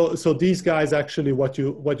question because is... So these guys actually, what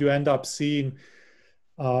you end up seeing,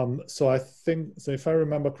 so I think, so if I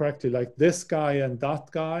remember correctly, like this guy and that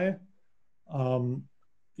guy,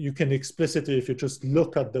 you can explicitly, if you just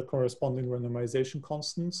look at the corresponding randomization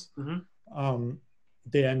constants,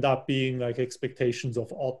 they end up being like expectations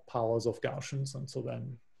of odd powers of Gaussians, and so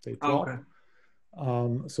then they drop. Okay.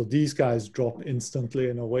 So these guys drop instantly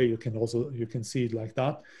in a way. You can see it like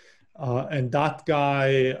that. And that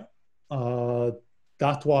guy,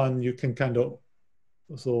 that one you can kind of,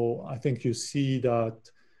 so I think you see that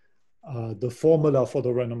the formula for the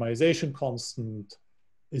randomization constant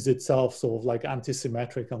is itself sort of like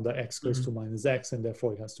antisymmetric under x goes to minus x, and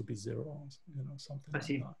therefore it has to be 0, something like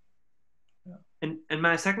that. Yeah. And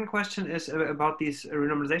my second question is about these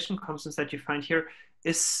renormalization constants that you find here.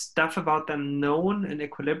 Is stuff about them known in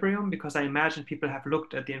equilibrium? Because I imagine people have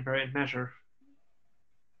looked at the invariant measure.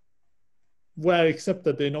 Well, except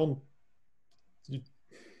that they don't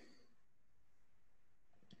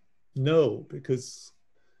know, because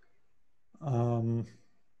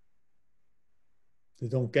they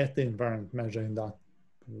don't get the invariant measure in that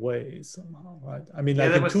way somehow, right? I mean,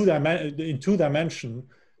 like in two dimension,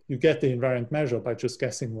 you get the invariant measure by just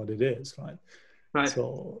guessing what it is, right? Right.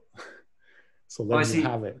 So then you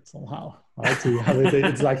have it somehow, right? So you have it.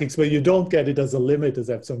 It's like, but you don't get it as a limit as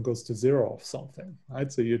epsilon goes to 0 of something,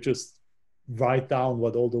 right? So you just write down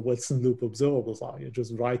what all the Wilson loop observables are. You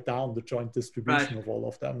just write down the joint distribution of all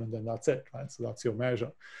of them, and then that's it, right? So that's your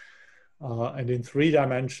measure. And in 3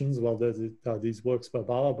 dimensions, well, there are these works by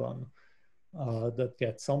Balaban that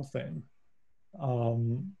get something.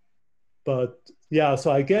 But yeah,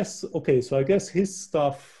 so I guess, okay, so I guess his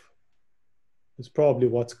stuff is probably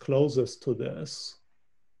what's closest to this.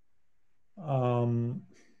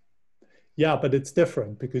 Yeah, but it's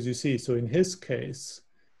different because you see, so in his case,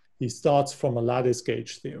 he starts from a lattice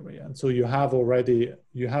gauge theory. And so you have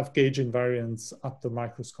gauge invariance at the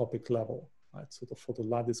microscopic level, right? So for the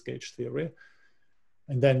lattice gauge theory.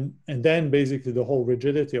 And then basically the whole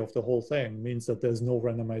rigidity of the whole thing means that there's no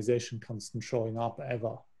randomization constant showing up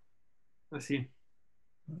ever. I see.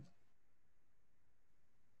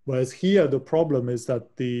 Whereas here, the problem is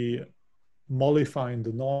that the mollifying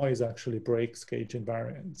the noise actually breaks gauge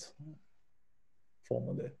invariance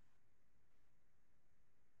formally.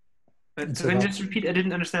 But so can you just repeat? I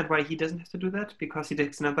didn't understand why he doesn't have to do that, because he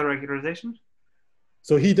takes another regularization?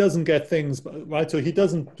 So he doesn't get things, right? So he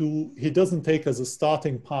doesn't take as a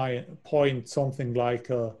starting point something like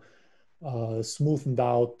a smoothened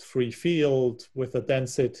out free field with a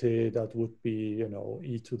density that would be,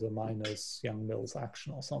 e to the minus Yang-Mills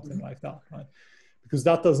action or something like that, right? Because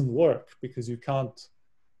that doesn't work, because you can't,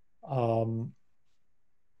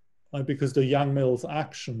 because the Yang-Mills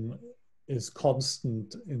action is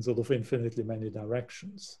constant in sort of infinitely many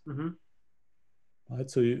directions,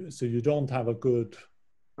 right? So you don't have a good,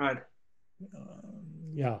 right?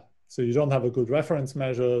 So you don't have a good reference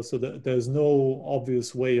measure. So there's no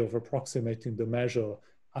obvious way of approximating the measure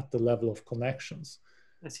at the level of connections.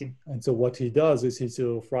 I see. And so what he does is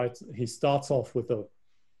he starts off with a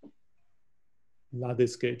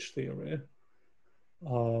lattice gauge theory.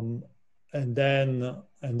 And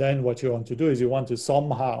then what you want to do is you want to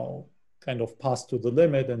somehow kind of pass to the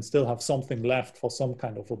limit and still have something left for some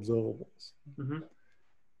kind of observables.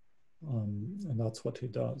 And that's what he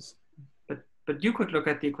does. But you could look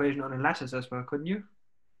at the equation on a lattice as well, couldn't you?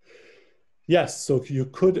 Yes, so you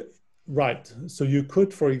could, right. So you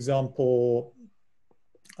could, for example,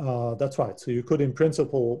 that's right. So you could, in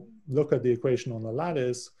principle, look at the equation on a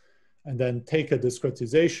lattice and then take a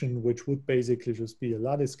discretization, which would basically just be a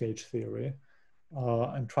lattice gauge theory,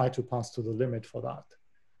 and try to pass to the limit for that.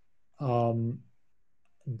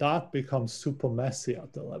 That becomes super messy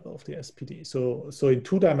at the level of the SPD. So in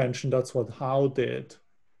 2 dimension, that's what Howe did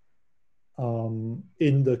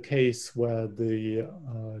in the case where the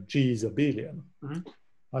G is abelian.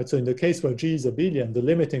 Right? So in the case where G is abelian, the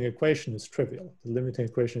limiting equation is trivial. The limiting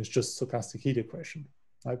equation is just stochastic heat equation,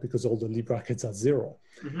 right? Because all the Lie brackets are 0,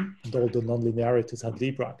 and all the nonlinearities have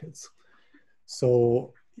Lie brackets.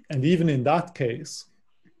 So, and even in that case,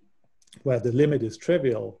 where the limit is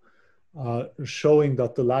trivial, showing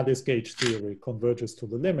that the lattice gauge theory converges to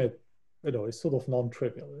the limit, you know, is sort of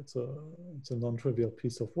non-trivial. It's a non-trivial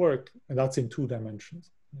piece of work, and that's in 2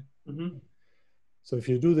 dimensions. So if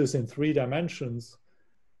you do this in 3 dimensions,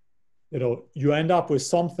 you know, you end up with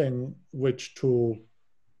something which to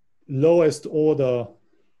lowest order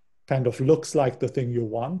kind of looks like the thing you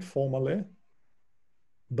want formally,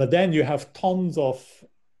 but then you have tons of,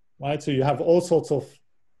 right? So you have all sorts of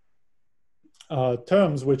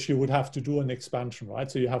terms which you would have to do an expansion,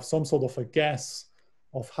 right? So you have some sort of a guess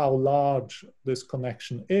of how large this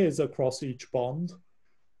connection is across each bond.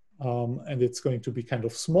 And it's going to be kind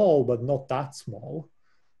of small, but not that small.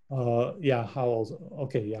 Yeah, how also,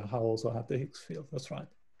 okay, yeah, how also had the Higgs field, that's right.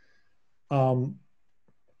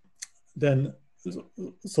 Then,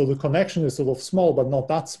 so the connection is sort of small, but not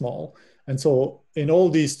that small. And so in all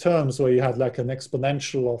these terms where you had like an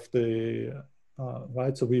exponential of the,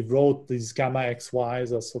 right, so we wrote these gamma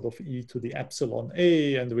xy's as sort of e to the epsilon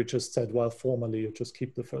a, and we just said, well, formally you just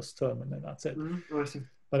keep the first term and then that's it. Oh, I see.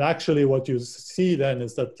 But actually what you see then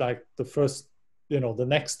is that like the first, you know, the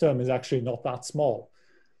next term is actually not that small.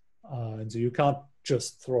 And so you can't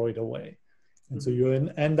just throw it away. And so you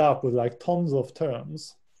end up with like tons of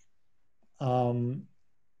terms. And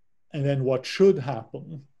then what should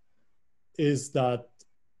happen is that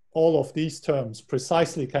all of these terms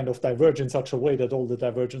precisely kind of diverge in such a way that all the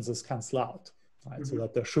divergences cancel out, right? So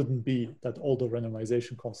that there shouldn't be, that all the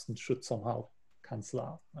renormalization constants should somehow cancel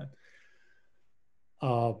out, right?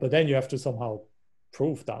 But then you have to somehow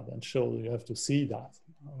prove that and show, you have to see that,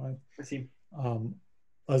 right? I see.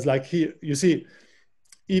 As like here, you see,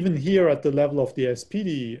 even here at the level of the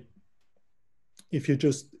SPD, if you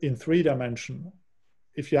just in 3 dimension,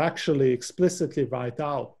 if you actually explicitly write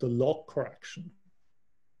out the log correction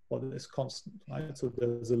for this constant, right? So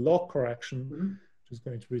there's a log correction, which is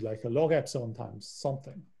going to be like a log epsilon times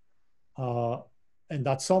something. And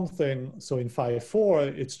that's something, so in phi 4,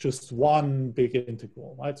 it's just one big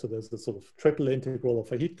integral, right? So there's the sort of triple integral of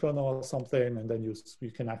a heat kernel or something, and then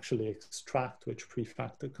you can actually extract which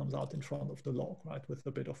prefactor comes out in front of the log, right, with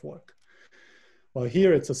a bit of work. Well,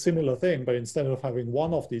 here it's a similar thing, but instead of having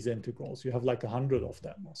one of these integrals, you have like 100 of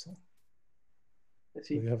them or so.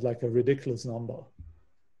 So you have like a ridiculous number.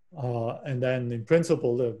 And then in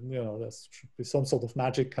principle, you know, there should be some sort of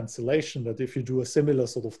magic cancellation that if you do a similar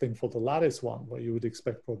sort of thing for the lattice one, where you would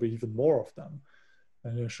expect probably even more of them,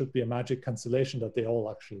 and there should be a magic cancellation that they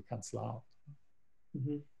all actually cancel out.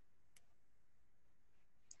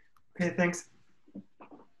 Okay, thanks.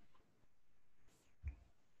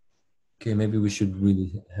 Okay, maybe we should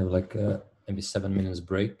really have like a maybe 7 minutes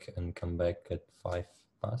break and come back at 5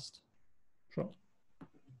 past. Sure.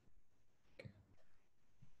 Okay.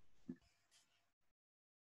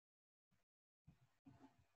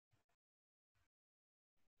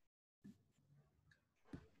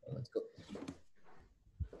 Let's go.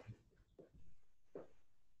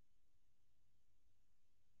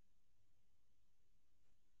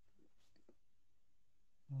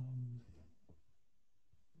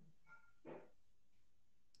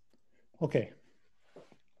 Okay.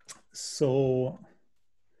 So,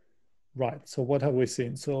 right. So what have we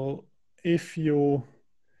seen? So if you,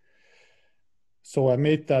 so I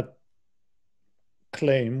made that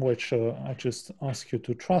claim, which I just ask you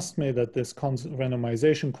to trust me, that this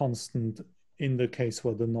renormalization constant in the case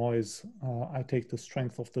where the noise, I take the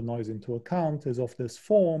strength of the noise into account, is of this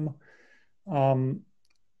form. And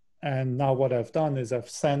now what I've done is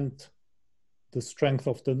I've sent the strength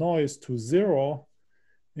of the noise to 0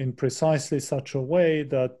 in precisely such a way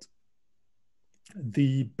that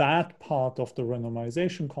the bad part of the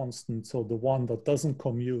renormalization constant, so the one that doesn't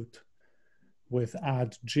commute with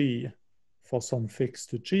add G for some fix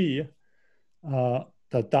to G,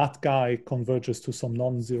 that guy converges to some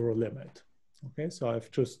non-zero limit. Okay, so I've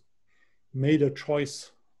just made a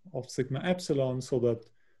choice of sigma epsilon so that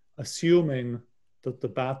assuming that the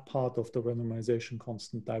bad part of the renormalization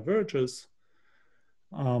constant diverges,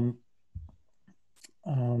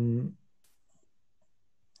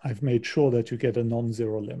 I've made sure that you get a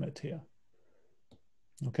non-zero limit here.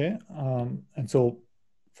 Okay, and so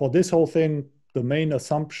for this whole thing, the main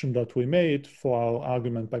assumption that we made for our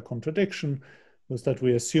argument by contradiction was that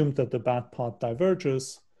we assumed that the bad part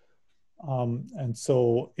diverges. And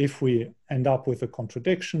so if we end up with a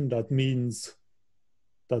contradiction, that means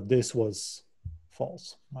that this was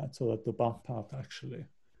false, right? So that the bad part actually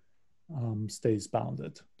stays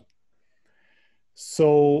bounded.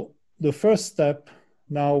 So the first step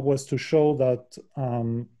now was to show that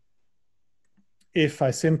if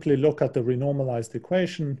I simply look at the renormalized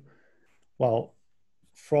equation, well,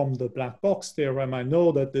 from the black box theorem, I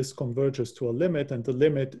know that this converges to a limit, and the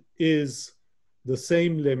limit is the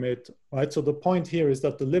same limit, right? So the point here is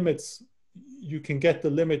that the limits, you can get the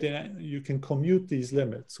limit in, you can commute these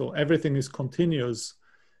limits. So everything is continuous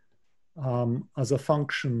as a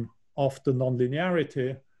function of the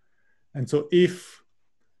nonlinearity. And so if,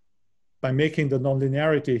 by making the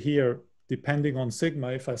nonlinearity here depending on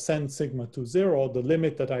sigma, if I send sigma to 0, the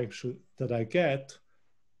limit that I get,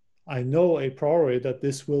 I know a priori that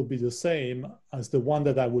this will be the same as the one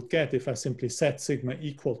that I would get if I simply set sigma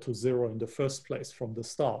equal to 0 in the first place from the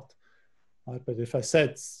start. Right? But if I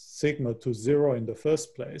set sigma to 0 in the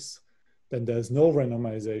first place, then there's no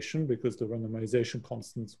renormalization because the renormalization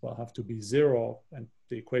constants will have to be 0, and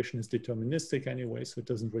the equation is deterministic anyway, so it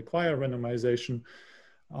doesn't require renormalization.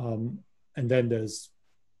 And then there's,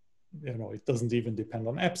 it doesn't even depend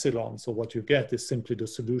on epsilon. So what you get is simply the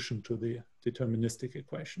solution to the deterministic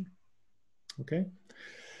equation. Okay.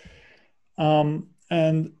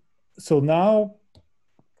 And so now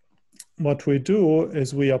what we do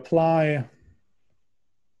is we apply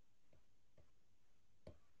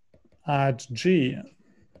add G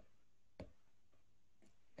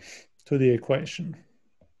to the equation.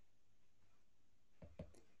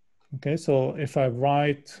 Okay, so if I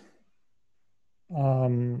write,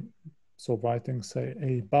 so writing, say,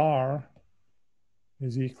 A bar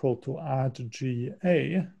is equal to add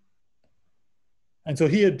GA. And so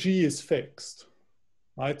here G is fixed,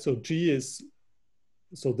 right? So this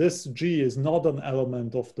G is not an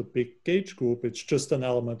element of the big gauge group, it's just an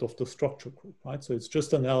element of the structure group, right? So it's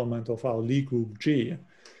just an element of our Lie group G.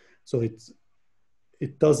 So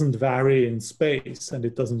it doesn't vary in space and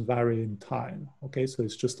it doesn't vary in time, okay? So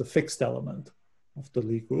it's just a fixed element of the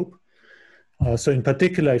Lie group. So in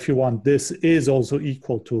particular, if you want, this is also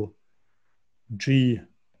equal to G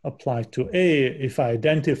applied to A if I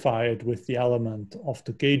identify it with the element of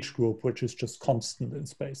the gauge group, which is just constant in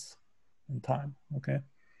space and time, okay?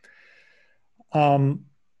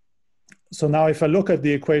 So now if I look at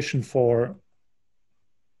the equation for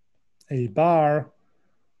A bar,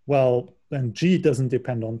 well, then G doesn't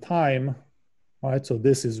depend on time, right? So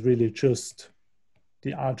this is really just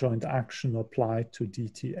the adjoint action applied to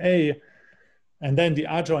dTA. And then the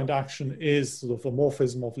adjoint action is sort of a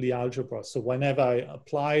morphism of Lie algebra. So whenever I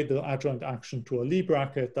apply the adjoint action to a Lie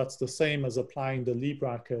bracket, that's the same as applying the Lie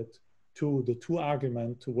bracket to the two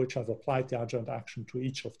argument to which I've applied the adjoint action to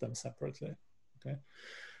each of them separately, okay?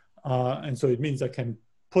 And so it means I can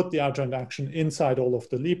put the adjoint action inside all of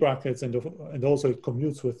the Lie brackets, and also it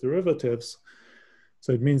commutes with derivatives.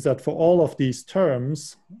 So it means that for all of these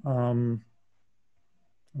terms,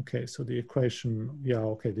 okay, so the equation, yeah,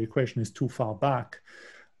 okay, the equation is too far back.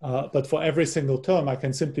 But for every single term, I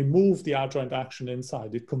can simply move the adjoint action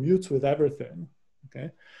inside. It commutes with everything, okay?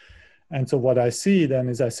 And so what I see then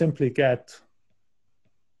is I simply get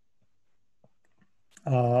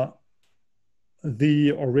the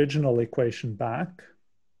original equation back.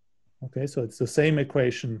 Okay, so it's the same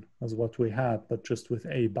equation as what we had, but just with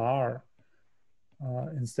A bar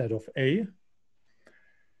instead of A.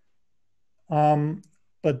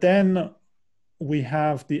 But then we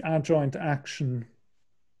have the adjoint action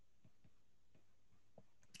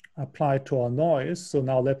applied to our noise. So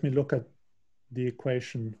now let me look at the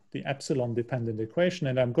equation, the epsilon dependent equation,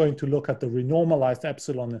 and I'm going to look at the renormalized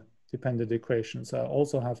epsilon dependent equation. So I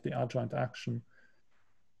also have the adjoint action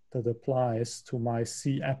that applies to my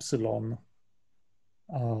C epsilon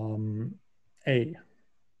A.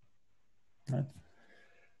 Right?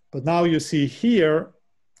 But now you see here,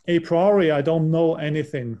 a priori, I don't know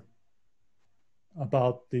anything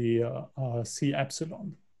about the C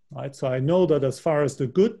epsilon, right? So I know that as far as the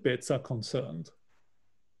good bits are concerned,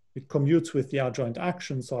 it commutes with the adjoint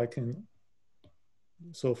action, so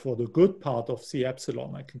so for the good part of C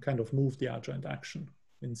epsilon, I can kind of move the adjoint action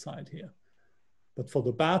inside here. But for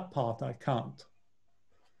the bad part, I can't,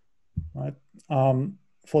 right?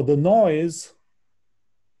 For the noise,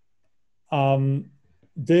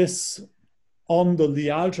 this, on the Lie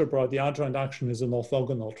algebra, the adjoint action is an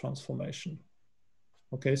orthogonal transformation.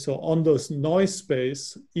 Okay, so on this noise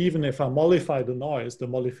space, even if I mollify the noise, the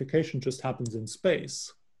mollification just happens in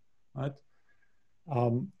space, right?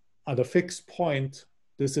 At a fixed point,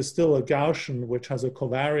 this is still a Gaussian which has a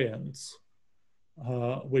covariance,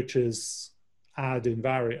 which is ad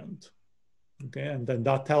invariant. Okay, and then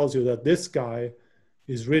that tells you that this guy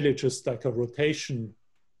is really just like a rotation,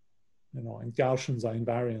 and Gaussians are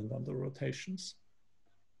invariant under rotations.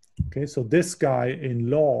 Okay, so this guy in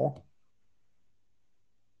law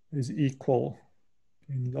is equal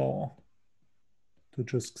in law to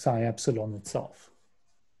just psi epsilon itself.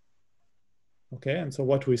 Okay, and so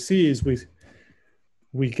what we see is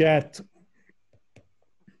we get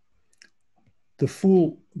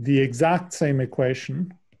the exact same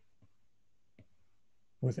equation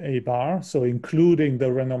with A bar, so including the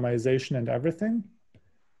renormalization and everything,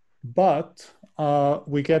 but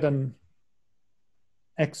we get an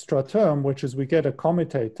extra term, which is we get a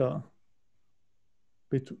commutator.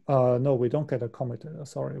 No, we don't get a commutator,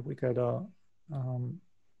 sorry, we get a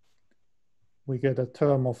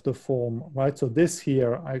term of the form, right? So this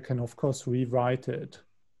here, I can of course rewrite it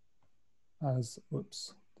as,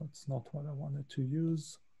 oops, that's not what I wanted to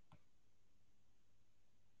use.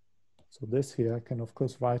 So this here, I can of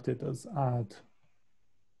course write it as add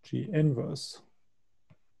G inverse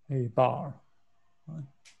A bar. Right?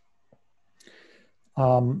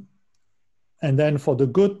 And then for the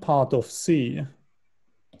good part of C,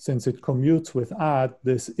 since it commutes with add,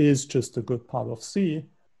 this is just a good part of C,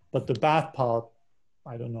 but the bad part,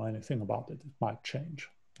 I don't know anything about it. It might change,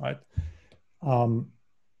 right?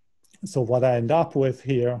 So what I end up with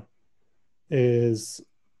here is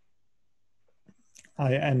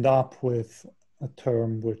I end up with a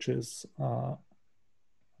term which is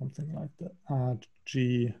something like that. Add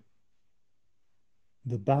G,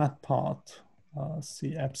 the bad part,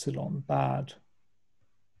 C epsilon bad,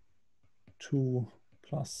 2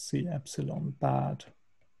 plus C epsilon bad,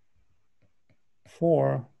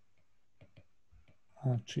 4,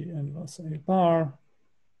 G inverse A bar,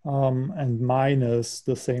 and minus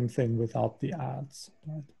the same thing without the adds,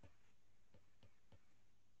 right?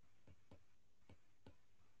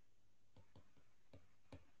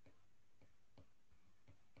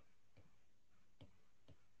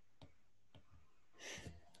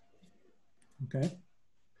 Okay.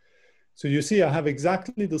 So you see, I have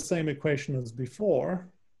exactly the same equation as before,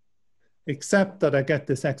 except that I get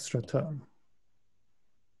this extra term.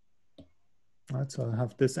 Right, so I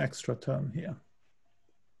have this extra term here.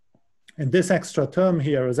 And this extra term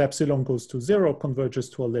here, as epsilon goes to 0, converges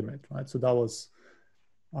to a limit, right? So that was,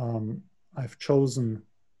 I've chosen,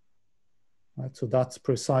 right? So that's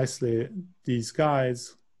precisely these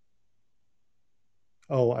guys.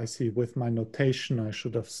 Oh, I see, with my notation, I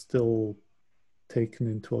should have still taken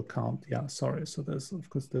into account, yeah, sorry. So there's, of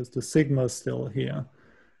course, there's the sigma still here.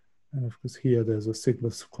 And of course here, there's a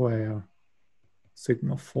sigma square,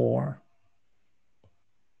 sigma 4,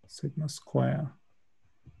 sigma square,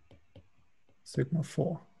 sigma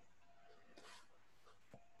 4.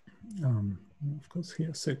 Of course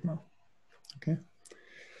here, sigma, okay?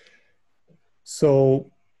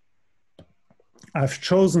 So I've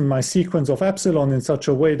chosen my sequence of epsilon in such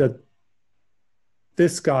a way that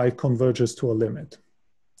this guy converges to a limit.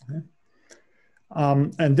 Okay?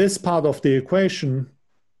 And this part of the equation,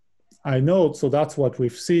 I note, so that's what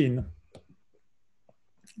we've seen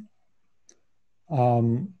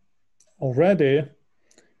already.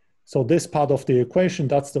 So this part of the equation,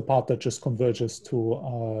 that's the part that just converges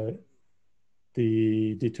to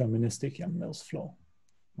the deterministic Yang-Mills flow,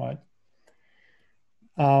 right?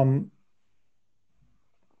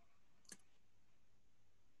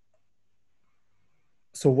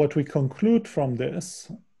 So what we conclude from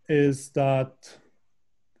this is that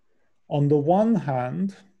on the one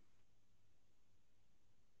hand,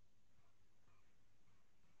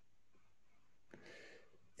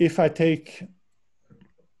 if I take,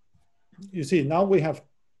 you see, now we have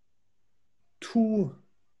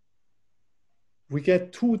we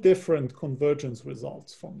get two different convergence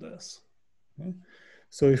results from this. Okay?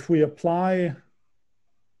 So if we apply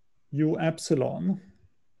U epsilon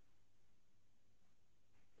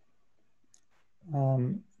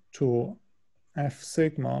to F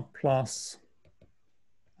sigma plus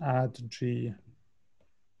add G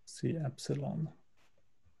C epsilon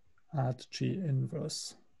add G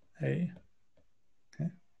inverse A,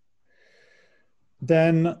 okay?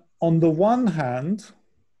 Then on the one hand,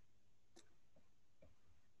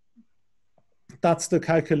 that's the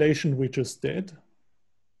calculation we just did,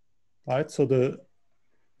 right? So the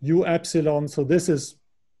U epsilon, so this is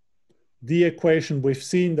the equation. We've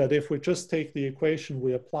seen that if we just take the equation,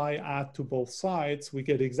 we apply add to both sides, we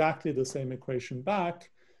get exactly the same equation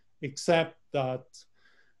back, except that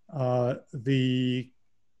the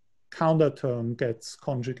counter term gets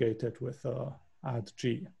conjugated with add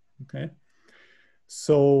G, okay?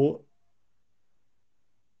 So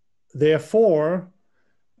therefore,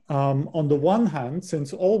 on the one hand,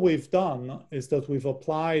 since all we've done is that we've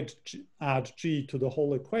applied add G to the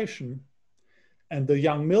whole equation, And the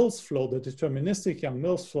Yang-Mills flow, the deterministic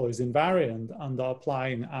Yang-Mills flow, is invariant under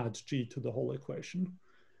applying add G to the whole equation.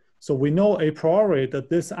 So we know a priori that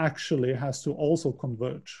this actually has to also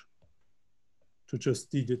converge to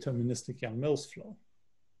just the deterministic Yang-Mills flow.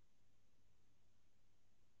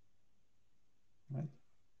 Right.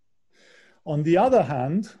 On the other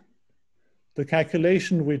hand, the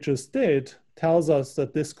calculation we just did tells us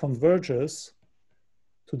that this converges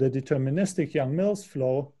to the deterministic Yang-Mills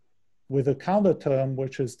flow with a counter term,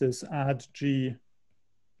 which is this add G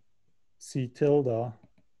C tilde,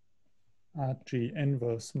 add G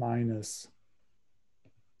inverse minus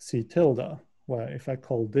C tilde, where if I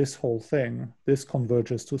call this whole thing, this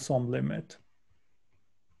converges to some limit,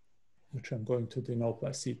 which I'm going to denote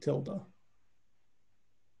by C tilde.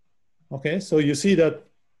 Okay, so you see that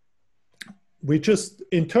we just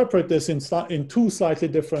interpret this in two slightly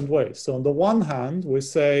different ways. So on the one hand, we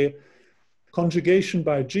say conjugation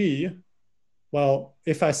by G. Well,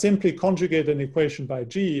 if I simply conjugate an equation by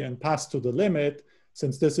G and pass to the limit,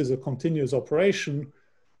 since this is a continuous operation,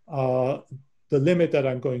 the limit that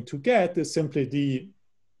I'm going to get is simply the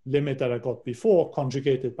limit that I got before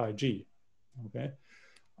conjugated by G. Okay.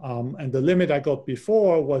 And the limit I got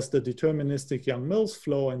before was the deterministic Yang-Mills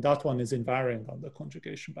flow, and that one is invariant under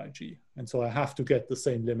conjugation by G. And so I have to get the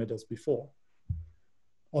same limit as before.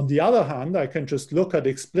 On the other hand, I can just look at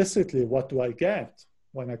explicitly what do I get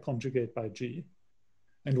when I conjugate by G.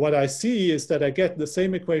 And what I see is that I get the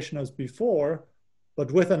same equation as before,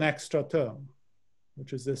 but with an extra term,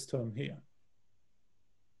 which is this term here.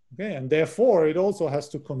 Okay, and therefore it also has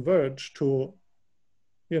to converge to,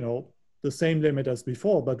 you know, the same limit as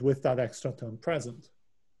before, but with that extra term present.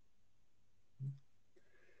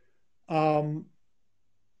 And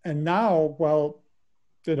now, well,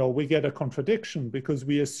 you know, we get a contradiction because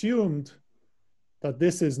we assumed that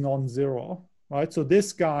this is non-zero, right? So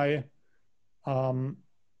this guy,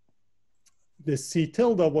 this C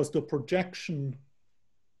tilde was the projection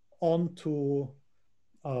onto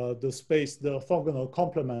the space, the orthogonal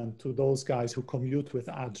complement to those guys who commute with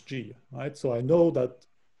add G, right? So I know that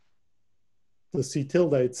the C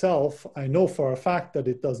tilde itself, I know for a fact that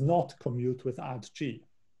it does not commute with add G,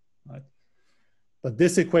 right? But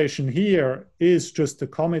this equation here is just a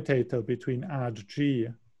commutator between add G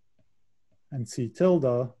and C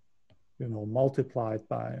tilde, you know, multiplied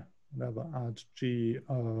by whatever add G,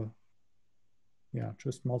 yeah,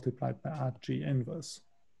 just multiplied by add G inverse.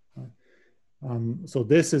 Right? So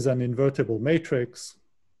this is an invertible matrix,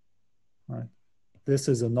 right? This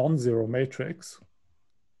is a non-zero matrix.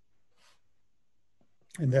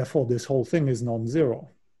 And therefore, this whole thing is non-zero.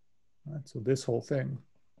 Right? So this whole thing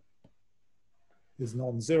is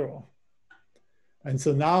non-zero. And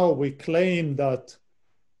so now we claim that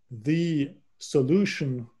the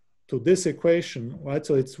solution to this equation, right?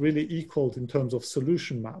 So it's really equal in terms of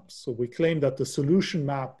solution maps. So we claim that the solution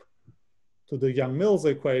map to the Yang-Mills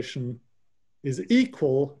equation is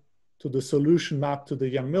equal to the solution map to the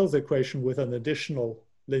Yang-Mills equation with an additional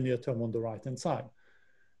linear term on the right-hand side.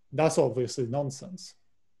 That's obviously nonsense,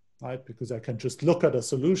 right? Because I can just look at a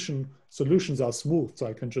solution. Solutions are smooth, so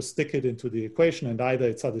I can just stick it into the equation and either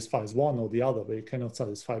it satisfies one or the other, but it cannot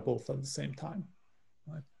satisfy both at the same time,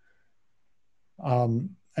 right?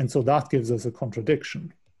 And so that gives us a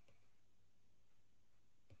contradiction.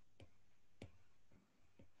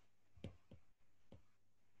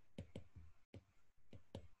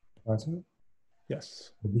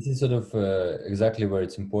 Yes. This is sort of exactly where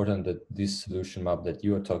it's important that this solution map that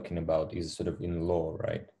you are talking about is sort of in law,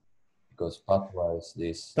 right? Because pathwise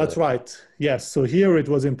this... That's right. Yes. So here it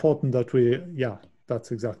was important that we, yeah,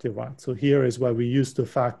 that's exactly right. So here is where we use the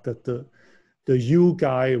fact that the U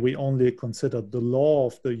guy, we only considered the law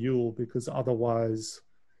of the U because otherwise,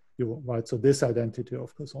 right? So this identity,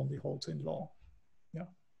 of course, only holds in law. Yeah.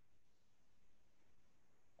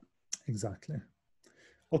 Exactly.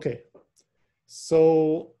 Okay.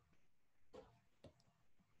 So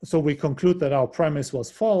we conclude that our premise was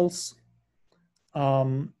false.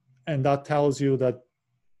 And that tells you that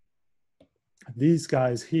these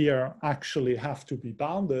guys here actually have to be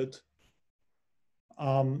bounded.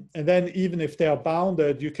 And then even if they are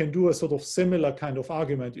bounded, you can do a sort of similar kind of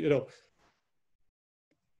argument. You know,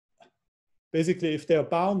 basically, if they're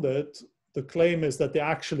bounded, the claim is that they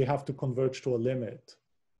actually have to converge to a limit.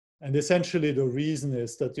 And essentially, the reason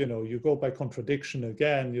is that, you know, you go by contradiction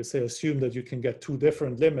again. You say, assume that you can get two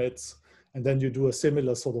different limits, and then you do a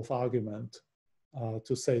similar sort of argument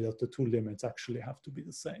to say that the two limits actually have to be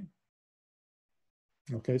the same.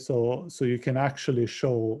 Okay, so you can actually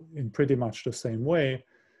show in pretty much the same way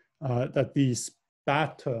that these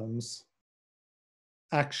bad terms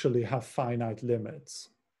actually have finite limits.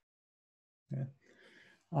 Okay?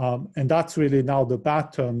 And that's really now the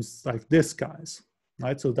bad terms like this guys,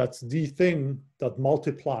 right? So that's the thing that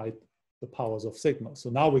multiplied the powers of sigma. So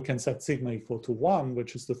now we can set sigma equal to 1,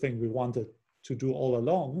 which is the thing we wanted to do all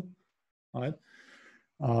along, right?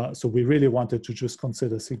 So we really wanted to just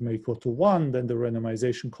consider sigma equal to 1, then the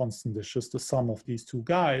randomization constant is just the sum of these two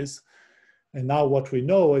guys. And now what we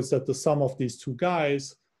know is that the sum of these two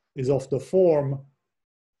guys is of the form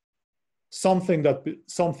something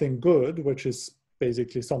good, which is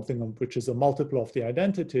basically something which is a multiple of the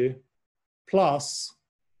identity, plus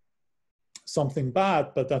something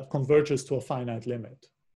bad, but that converges to a finite limit.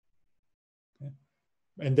 Okay?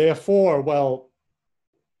 And therefore, well,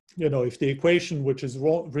 you know, if the equation which is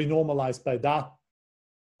renormalized by that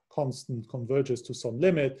constant converges to some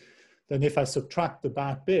limit, then if I subtract the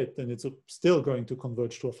bad bit, then it's still going to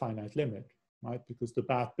converge to a finite limit, right? Because the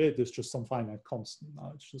bad bit is just some finite constant.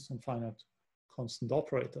 Now it's just some finite constant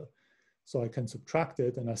operator. So I can subtract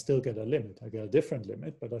it and I still get a limit. I get a different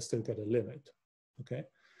limit, but I still get a limit, okay?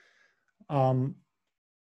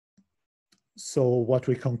 So what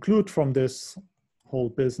we conclude from this whole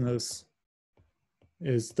business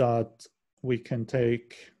is that we can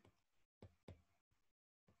take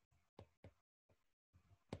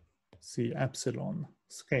C epsilon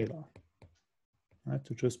scalar, right,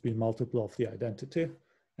 to just be a multiple of the identity,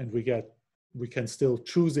 and we can still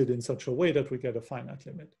choose it in such a way that we get a finite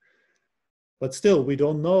limit. But still, we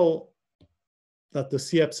don't know that the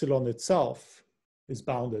C epsilon itself is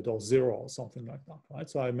bounded or 0 or something like that, right?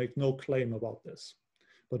 So I make no claim about this.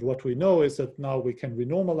 But what we know is that now we can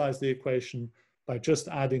renormalize the equation by just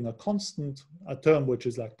adding a constant, a term which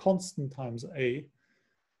is like constant times A.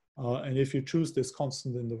 And if you choose this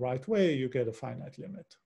constant in the right way, you get a finite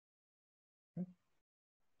limit. Okay.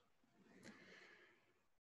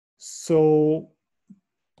 So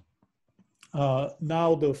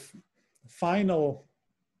now the final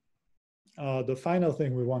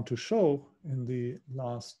thing we want to show in the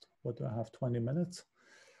last, what do I have, 20 minutes,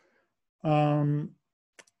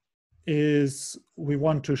 is we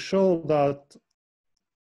want to show that,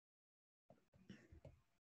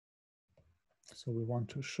 so we want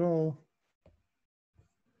to show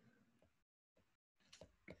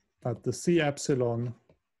that the C epsilon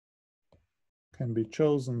can be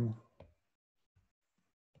chosen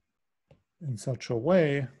in such a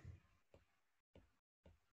way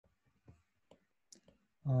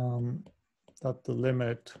that the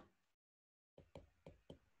limit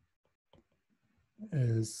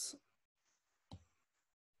is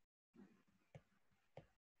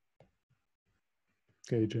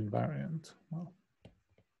gauge invariant. Well,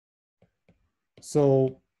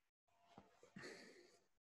 so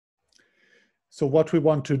what we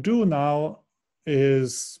want to do now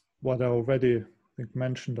is what I already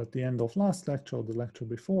mentioned at the end of last lecture or the lecture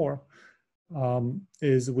before,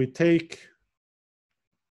 is we take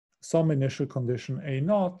some initial condition A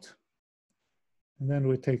naught, and then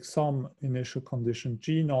we take some initial condition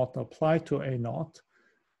G naught applied to A naught,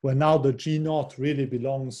 where now the G naught really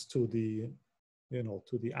belongs to the, you know,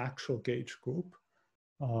 to the actual gauge group,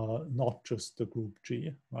 not just the group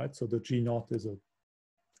G, right? So the G naught is an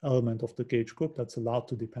element of the gauge group that's allowed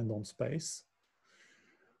to depend on space.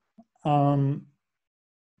 And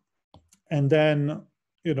then,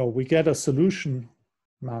 you know, we get a solution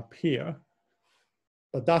map here,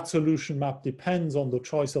 but that solution map depends on the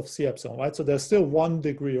choice of C epsilon, right? So there's still one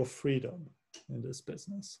degree of freedom in this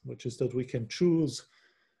business, which is that we can choose,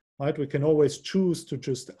 right? We can always choose to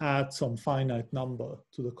just add some finite number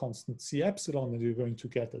to the constant C epsilon, and you're going to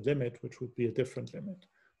get a limit, which would be a different limit,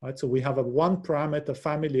 right? So we have a one parameter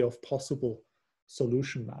family of possible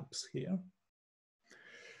solution maps here.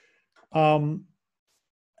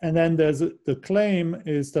 And then there's the claim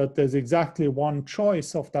is that there's exactly one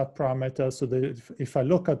choice of that parameter. So that if I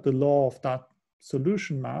look at the law of that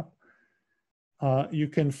solution map, you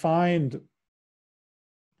can find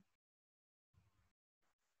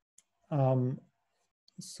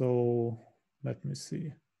so let me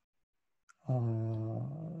see. So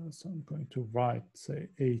I'm going to write, say,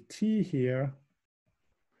 AT here.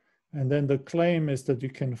 And then the claim is that you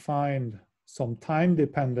can find some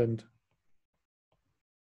time-dependent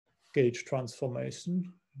gauge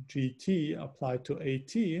transformation, GT, applied to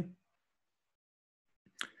AT,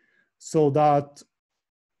 so that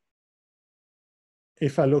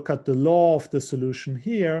if I look at the law of the solution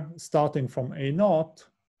here, starting from A naught,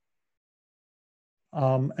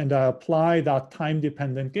 and I apply that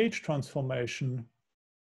time-dependent gauge transformation,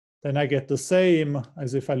 then I get the same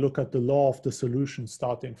as if I look at the law of the solution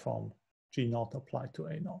starting from G naught applied to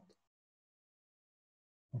A naught.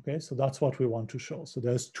 Okay, so that's what we want to show. So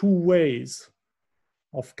there's two ways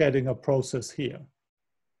of getting a process here.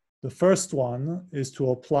 The first one is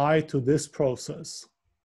to apply to this process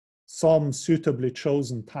some suitably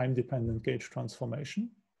chosen time-dependent gauge transformation.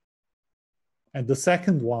 And the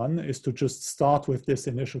second one is to just start with this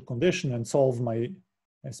initial condition and solve my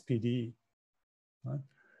SPD. Right?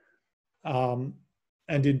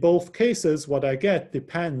 And in both cases, what I get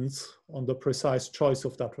depends on the precise choice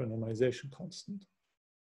of that renormalization constant.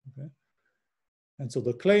 Okay? And so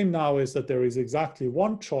the claim now is that there is exactly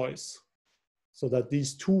one choice, so that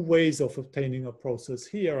these two ways of obtaining a process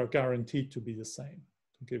here are guaranteed to be the same,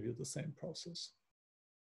 to give you the same process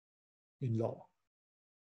in law.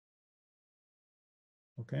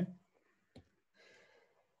 Okay?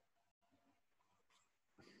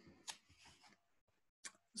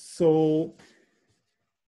 So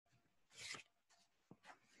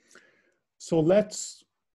let's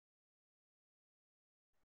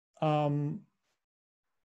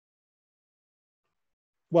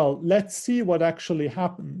well, let's see what actually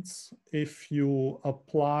happens if you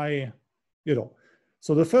apply,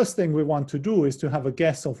 so the first thing we want to do is to have a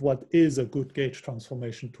guess of what is a good gauge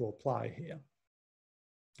transformation to apply here.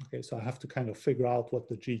 Okay, so I have to kind of figure out what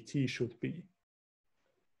the GT should be.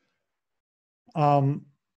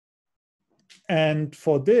 And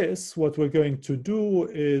for this, what we're going to do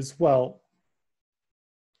is, well,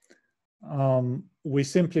 we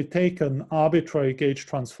simply take an arbitrary gauge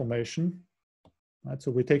transformation. Right?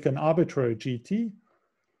 So we take an arbitrary GT.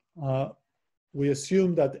 We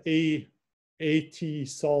assume that AT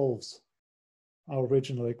solves our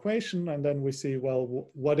original equation, and then we see, well,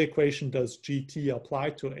 what equation does GT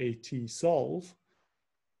apply to AT solve?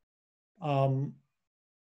 And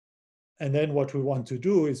then what we want to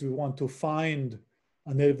do is we want to find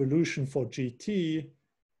an evolution for GT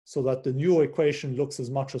so that the new equation looks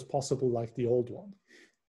as much as possible like the old one.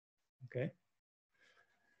 Okay.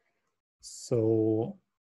 So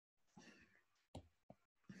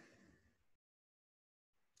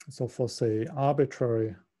for, say,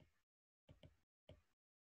 arbitrary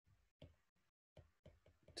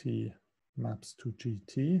T maps to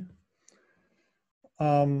GT.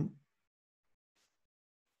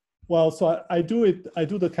 Well, so I do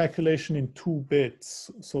the calculation in 2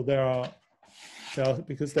 bits. So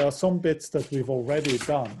because there are some bits that we've already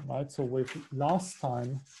done, right? So with last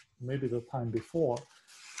time, maybe the time before,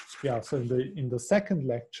 yeah, so in the second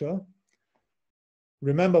lecture,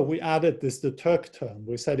 remember we added the Turk term.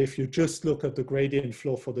 We said if you just look at the gradient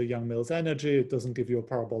flow for the Yang-Mills energy, it doesn't give you a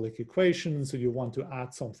parabolic equation, so you want to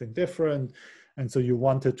add something different. And so you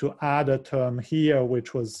wanted to add a term here,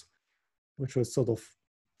 which was sort of,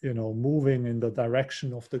 moving in the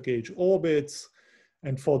direction of the gauge orbits.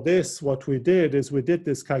 And for this, what we did is we did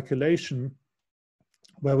this calculation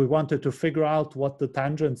where we wanted to figure out what the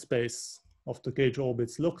tangent space of the gauge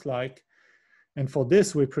orbits looked like. And for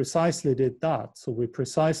this, we precisely did that. So we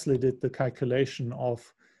precisely did the calculation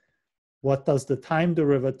of what does the time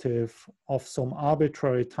derivative of some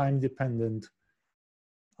arbitrary time-dependent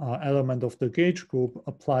element of the gauge group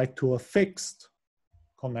applied to a fixed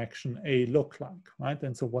connection A look like, right?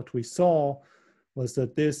 And so what we saw was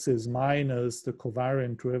that this is minus the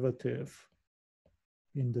covariant derivative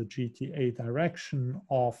in the GTA direction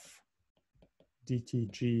of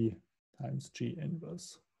dtg times G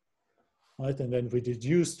inverse. Right? And then we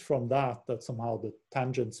deduced from that somehow the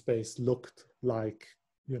tangent space looked like,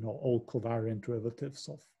 all covariant derivatives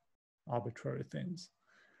of arbitrary things.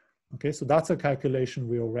 Okay, so that's a calculation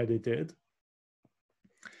we already did.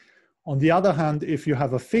 On the other hand, if you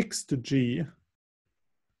have a fixed G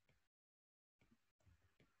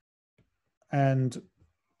and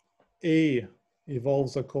A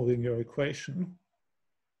evolves according to your equation,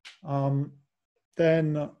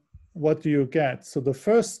 then what do you get? So the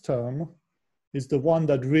first term is the one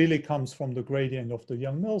that really comes from the gradient of the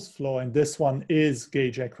Yang-Mills flow, and this one is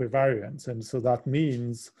gauge equivariance. And so that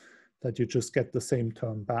means that you just get the same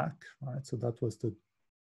term back, right? So that was the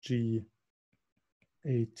GAT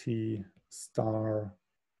star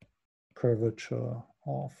curvature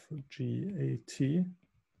of GAT.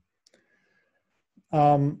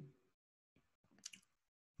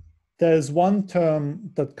 There's one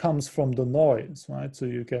term that comes from the noise, right? So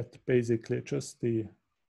you get basically just the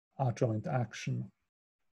adjoint action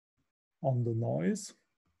on the noise.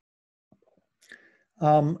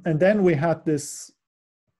 And then we had this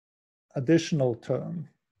additional term,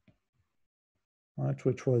 right,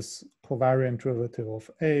 which was covariant derivative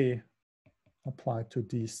of A applied to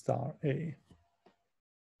D star A.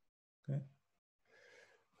 Okay.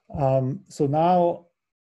 So now,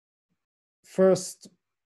 first,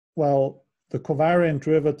 well, the covariant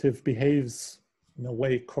derivative behaves in a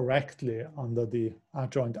way correctly under the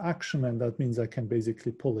adjoint action, and that means I can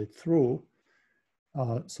basically pull it through.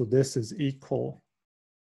 So this is equal.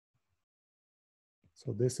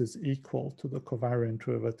 So this is equal to the covariant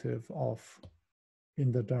derivative of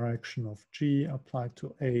in the direction of G applied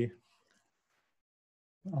to A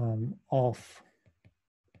of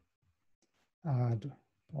add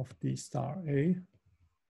of D star A.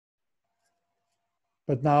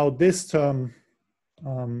 But now this term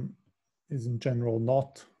is in general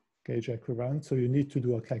not gauge equivalent, so you need to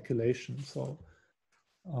do a calculation. So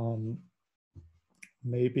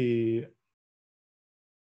maybe,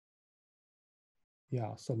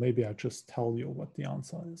 yeah, so maybe I just tell you what the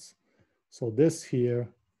answer is. So this here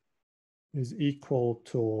is equal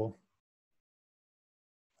to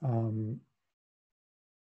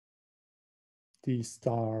D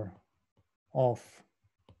star of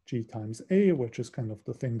G times A, which is kind of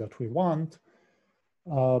the thing that we want.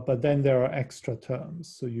 But then there are extra terms.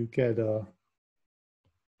 So you get a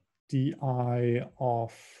di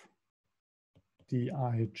of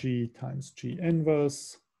dig times G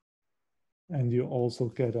inverse. And you also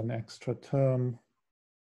get an extra term,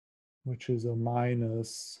 which is a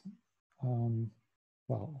minus, well,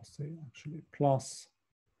 I'll say actually plus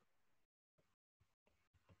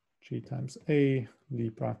G times A,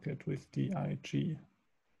 leave bracket with dig AI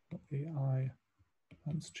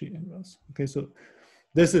times G inverse. Okay, so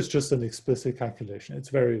this is just an explicit calculation. It's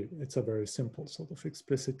a very simple sort of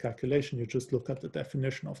explicit calculation. You just look at the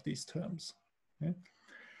definition of these terms. Okay?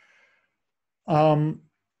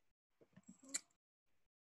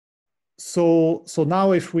 So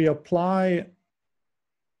now if we apply,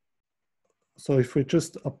 so if we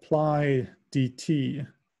just apply dt,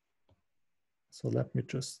 so let me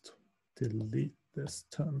just delete this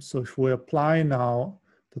term. So if we apply now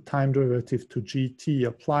the time derivative to gt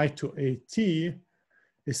applied to at,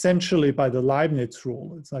 essentially by the Leibniz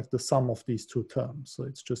rule, it's like the sum of these two terms. So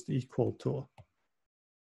it's just equal to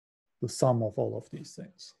the sum of all of these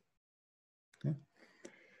things. Okay?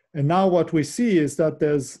 And now what we see is that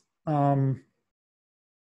there's,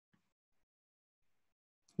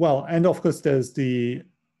 well, and of course there's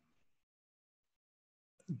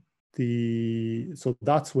so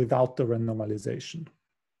that's without the renormalization,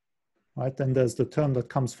 right? And there's the term that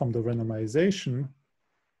comes from the renormalization,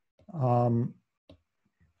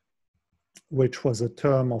 which was a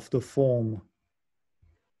term of the form,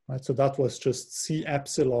 right? So that was just C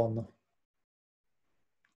epsilon,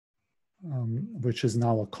 which is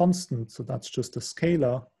now a constant. So that's just a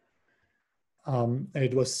scalar.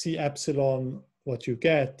 It was C epsilon. What you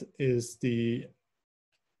get is the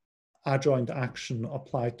adjoint action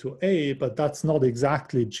applied to A, but that's not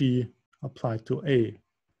exactly G applied to A,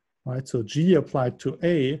 right? So G applied to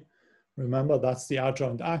A, remember that's the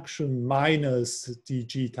adjoint action minus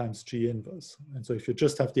dg times G inverse. And so if you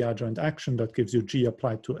just have the adjoint action, that gives you G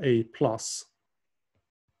applied to A plus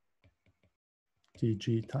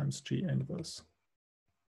dg times G inverse,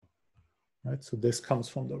 right? So this comes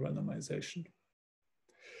from the renormalization.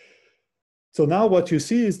 So now what you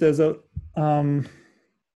see is there's a,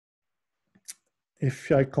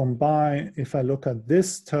 if I combine, if I look at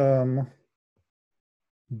this term,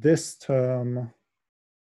 this term,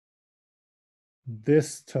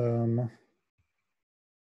 this term,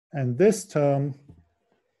 and this term,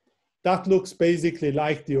 that looks basically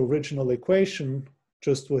like the original equation,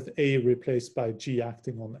 just with A replaced by G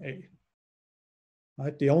acting on A.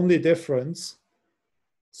 Right? The only difference,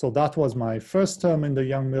 so that was my first term in the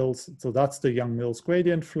Yang-Mills, so that's the Yang-Mills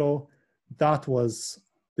gradient flow. That was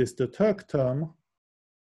this de Turck term.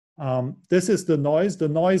 This is the noise. The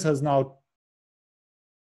noise has now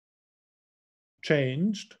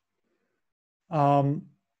changed. Now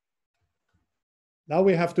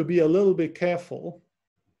we have to be a little bit careful.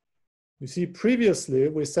 You see, previously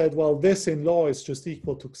we said, well, this in law is just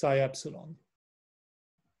equal to psi epsilon.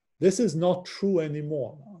 This is not true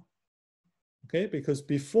anymore now. Okay, because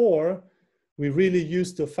before we really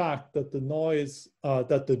used the fact that the noise,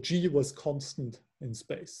 that the G was constant in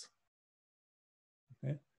space.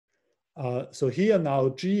 Okay, so here now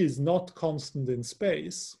G is not constant in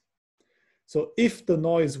space. So if the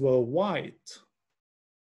noise were white,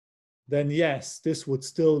 then yes, this would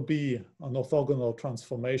still be an orthogonal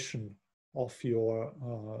transformation of your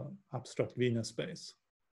abstract Wiener space.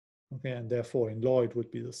 Okay, and therefore in law it would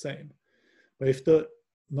be the same. But if the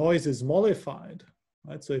noise is modified,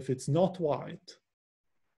 right, so if it's not white,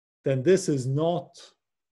 then this is not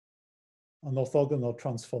an orthogonal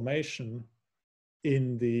transformation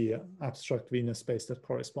in the abstract Wiener space that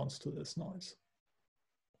corresponds to this noise.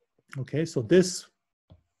 Okay, so this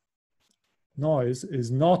noise is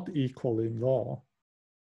not equal in law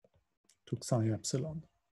to psi epsilon.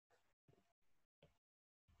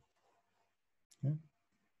 Okay.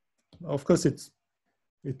 Of course, it's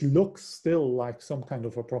It looks still like some kind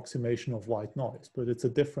of approximation of white noise, but it's a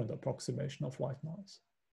different approximation of white noise.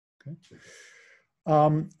 Okay.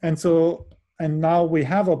 And now we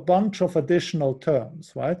have a bunch of additional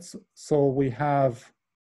terms, right? So we have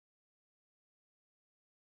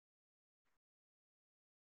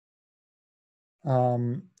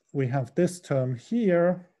this term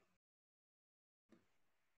here,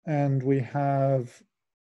 and we have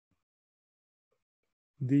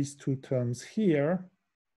these two terms here,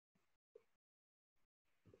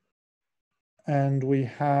 and we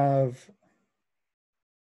have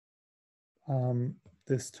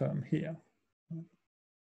this term here.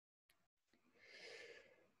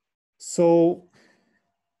 So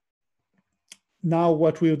now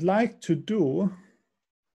what we would like to do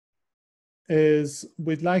is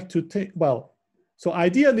we'd like to take, well, so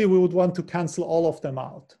ideally we would want to cancel all of them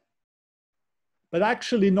out, but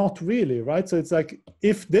actually not really, right? So it's like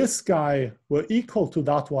if this guy were equal to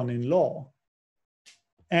that one in law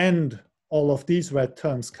and all of these red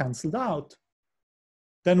terms canceled out,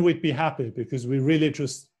 then we'd be happy because we really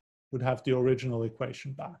just would have the original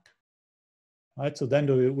equation back, right? So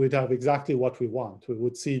then we'd have exactly what we want. We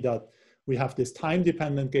would see that we have this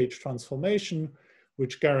time-dependent gauge transformation,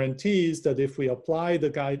 which guarantees that if we apply the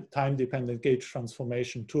time-dependent gauge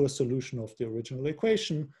transformation to a solution of the original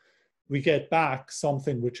equation, we get back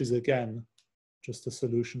something which is, again, just a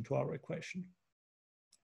solution to our equation.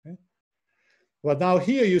 Okay? But now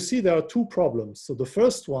here you see there are two problems. So the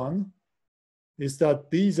first one is that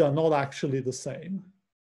these are not actually the same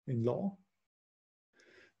in law.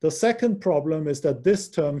 The second problem is that this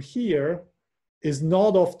term here is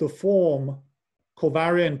not of the form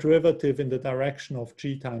covariant derivative in the direction of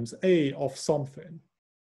g times a of something,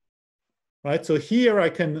 right? So here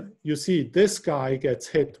you see this guy gets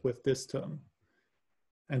hit with this term.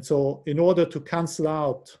 And so in order to cancel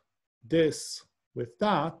out this with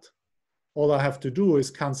that, all I have to do is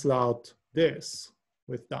cancel out this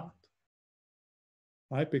with that,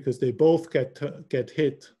 right? Because they both get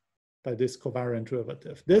hit by this covariant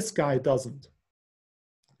derivative. This guy doesn't.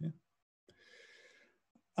 Okay.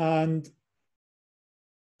 And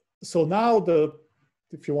so now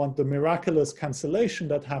if you want, the miraculous cancellation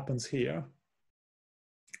that happens here,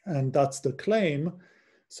 and that's the claim.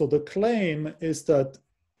 So the claim is that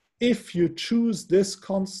if you choose this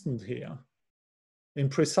constant here in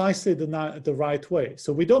precisely the right way,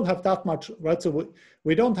 so we don't have that much, right? So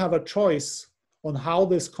we don't have a choice on how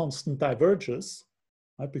this constant diverges,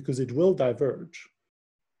 right? Because it will diverge.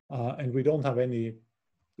 And we don't have any,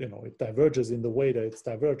 it diverges in the way that it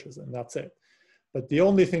diverges, and that's it. But the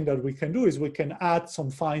only thing that we can do is we can add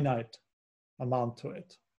some finite amount to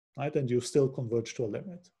it, right? And you still converge to a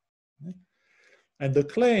limit. Right? And the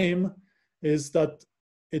claim is that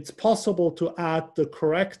it's possible to add the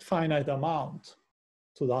correct finite amount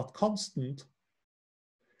to that constant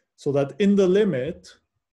so that in the limit,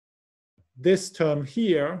 this term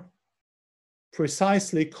here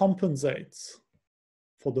precisely compensates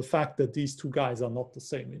for the fact that these two guys are not the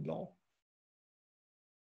same in law.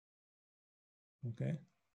 Okay,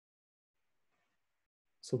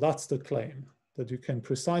 so that's the claim, that you can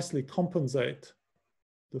precisely compensate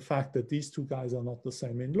the fact that these two guys are not the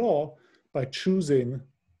same in law by choosing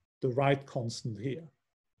the right constant here.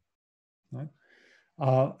 Right?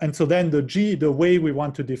 And so then the way we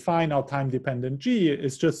want to define our time-dependent G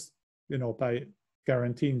is just, by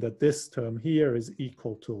guaranteeing that this term here is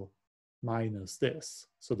equal to minus this,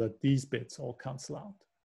 so that these bits all cancel out.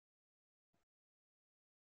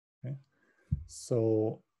 Okay.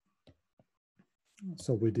 So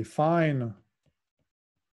we define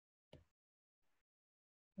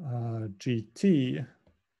GT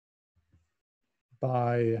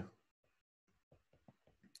by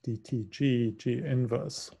dtg, G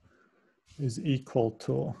inverse, is equal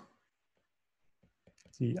to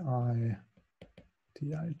di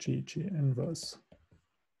dig G inverse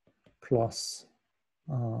plus,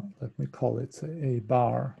 let me call it, say, A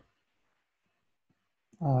bar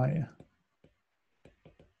I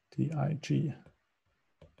dig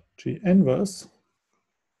G inverse,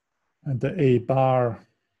 and the A bar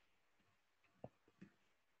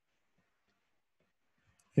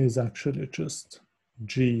is actually just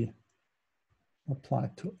G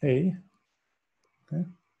applied to A. Okay.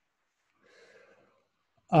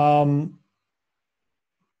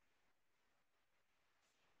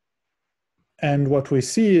 And what we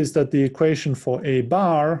see is that the equation for A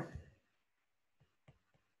bar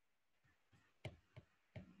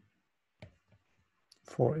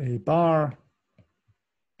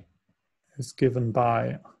is given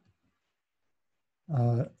by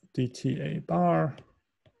dt A bar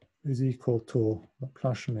is equal to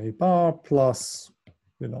Laplacian A bar plus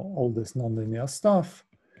you know, all this nonlinear stuff,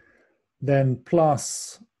 then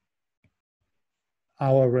plus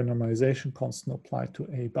our renormalization constant applied to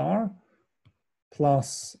A bar,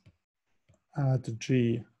 plus add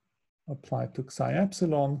G applied to psi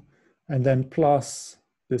epsilon, and then plus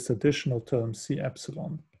this additional term C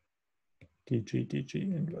epsilon dg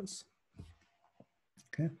inverse.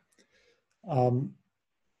 Okay.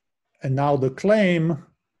 And now the claim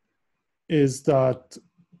is that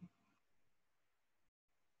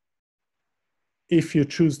if you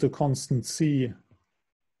choose the constant C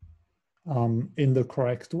in the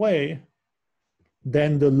correct way,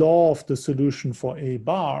 then the law of the solution for A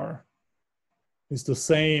bar is the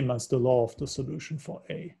same as the law of the solution for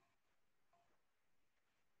A.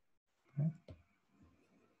 Okay.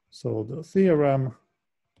 So the theorem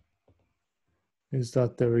is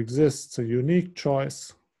that there exists a unique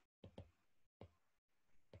choice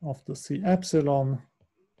of the C epsilon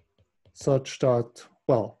such that,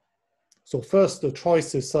 well, so first the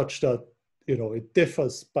choice is such that, you know, it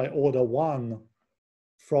differs by order 1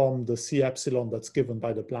 from the C epsilon that's given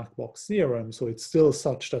by the black box theorem. So it's still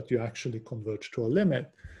such that you actually converge to a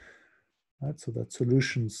limit, right? So that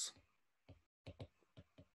solutions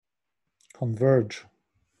converge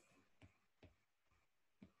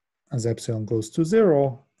as epsilon goes to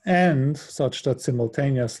 0, and such that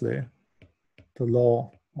simultaneously the law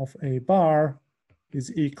of A bar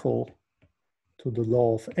is equal to the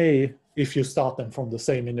law of A if you start them from the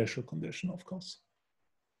same initial condition, of course.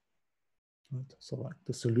 Right? So like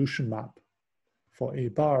the solution map for A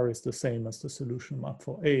bar is the same as the solution map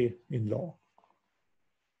for A in law.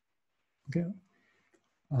 Okay.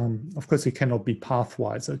 Of course, it cannot be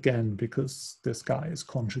pathwise again because this guy is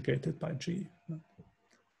conjugated by G.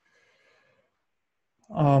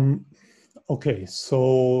 Okay,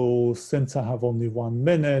 so since I have only 1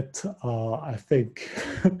 minute, I think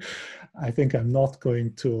I think I'm not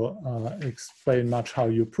going to explain much how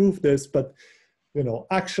you prove this, but you know,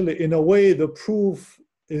 actually, in a way, the proof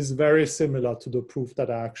is very similar to the proof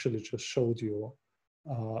that I actually just showed you.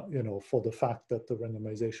 You know, for the fact that the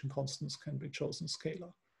randomization constants can be chosen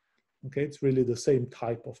scalar. Okay, it's really the same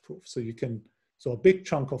type of proof. So you can, so a big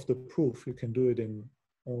chunk of the proof, you can do it in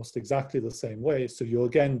almost exactly the same way. So you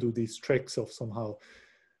again do these tricks of somehow,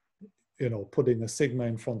 you know, putting a sigma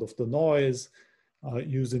in front of the noise,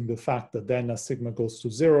 using the fact that then as sigma goes to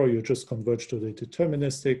 0, you just converge to the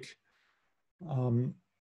deterministic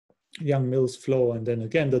Yang-Mills flow. And then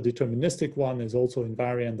again, the deterministic one is also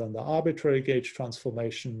invariant under arbitrary gauge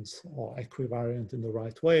transformations or equivariant in the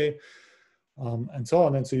right way, and so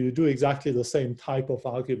on. And so you do exactly the same type of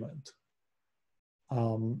argument.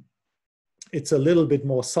 It's a little bit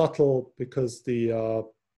more subtle because the,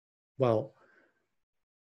 well,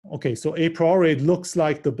 okay, so a priori it looks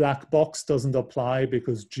like the black box doesn't apply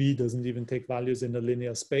because G doesn't even take values in a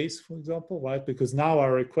linear space, for example, right? Because now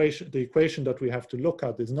our equation, the equation that we have to look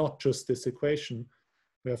at is not just this equation.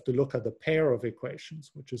 We have to look at the pair of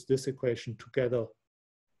equations, which is this equation together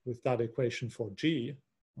with that equation for G,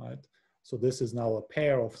 right? So this is now a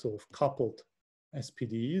pair of sort of coupled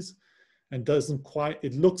SPDs. And doesn't quite,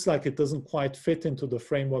 it looks like it doesn't quite fit into the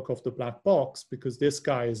framework of the black box because this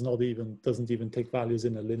guy is not even, doesn't even take values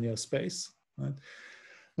in a linear space, right?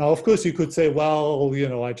 Now, of course, you could say, well, you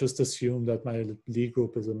know, I just assume that my Lie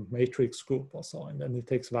group is a matrix group or so, and then it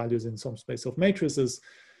takes values in some space of matrices.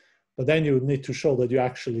 But then you would need to show that you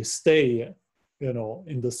actually stay, you know,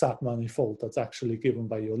 in the SAT manifold that's actually given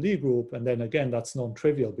by your Lie group. And then again, that's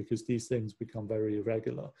non-trivial because these things become very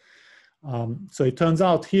irregular. So it turns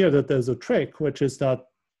out here that there's a trick, which is that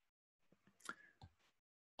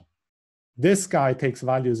this guy takes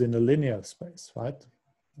values in a linear space, right?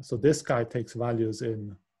 So this guy takes values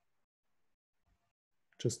in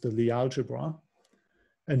just the Lie algebra.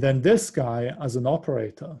 And then this guy, as an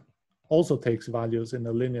operator, also takes values in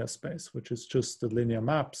a linear space, which is just the linear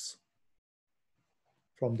maps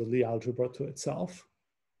from the Lie algebra to itself.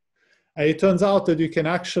 And it turns out that you can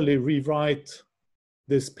actually rewrite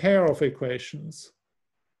this pair of equations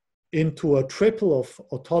into a triple of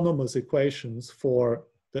autonomous equations for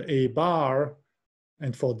the A bar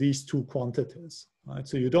and for these two quantities, right?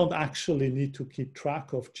 So you don't actually need to keep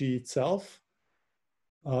track of G itself.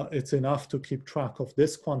 It's enough to keep track of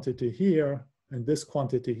this quantity here and this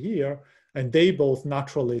quantity here, and they both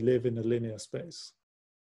naturally live in a linear space,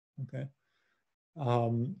 okay?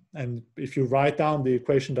 And if you write down the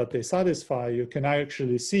equation that they satisfy, you can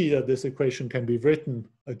actually see that this equation can be written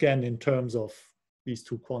again in terms of these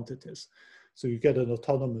two quantities. So you get an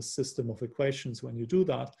autonomous system of equations when you do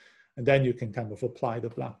that, and then you can kind of apply the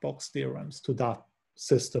black box theorems to that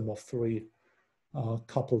system of three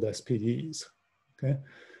coupled SPDs, okay?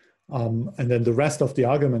 And then the rest of the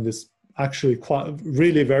argument is actually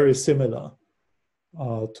really very similar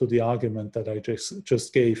to the argument that I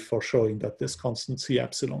just gave for showing that this constant C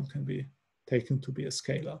epsilon can be taken to be a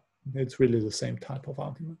scalar. It's really the same type of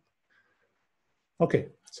argument. Okay,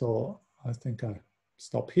 so I think I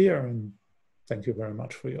stop here, and thank you very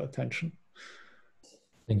much for your attention.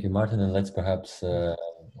 Thank you, Martin, and let's perhaps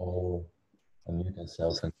all unmute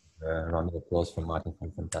ourselves and a round of applause for Martin for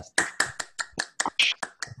fantastic.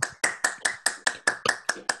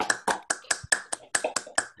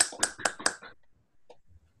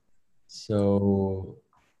 So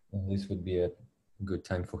this would be a good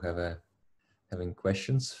time for having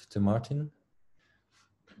questions to Martin.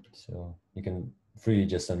 So you can freely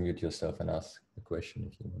just unmute yourself and ask the question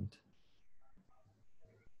if you want.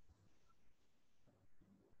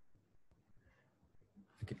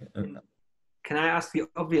 Okay. Can I ask the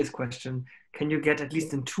obvious question? Can you get at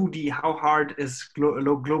least in 2D, how hard is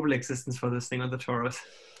global existence for this thing on the torus?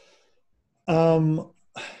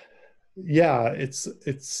 Yeah,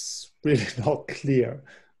 it's really not clear.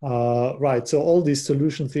 Right, so all these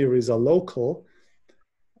solution theories are local.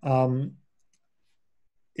 In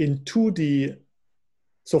 2D,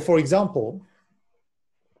 so for example,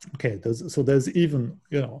 okay, there's even,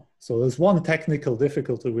 so there's one technical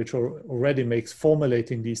difficulty which already makes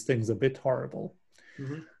formulating these things a bit horrible,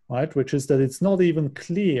 right? Which is that it's not even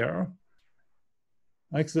clear,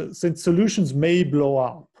 like, since solutions may blow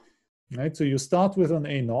up, right? So you start with an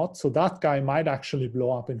A naught, so that guy might actually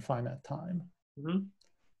blow up in finite time.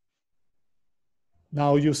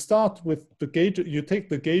 Now you start with the gauge, you take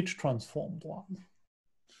the gauge transformed one.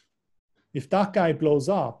 If that guy blows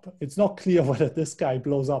up, it's not clear whether this guy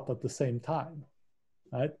blows up at the same time,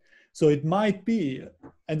 right? So it might be,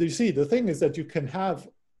 and you see, the thing is that you could have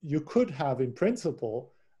in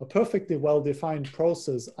principle a perfectly well-defined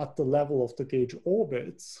process at the level of the gauge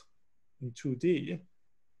orbits in 2D,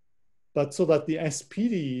 but so that the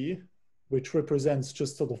SPD, which represents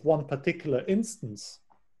just sort of one particular instance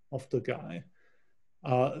of the guy,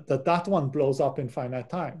 that one blows up in finite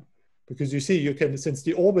time. Because you see, you can, since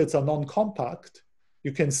the orbits are non-compact,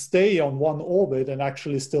 you can stay on one orbit and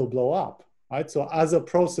actually still blow up, right? So as a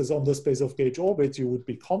process on the space of gauge orbits, you would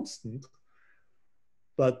be constant,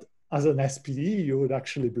 but as an SPD, you would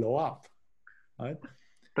actually blow up, right?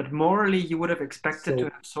 But morally, you would have expected to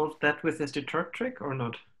have solved that with this Dirac trick or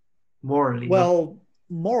not? Morally? Well,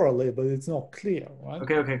 morally, but it's not clear, right?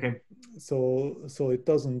 Okay. So it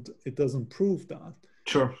doesn't prove that.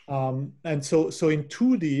 Sure. And so in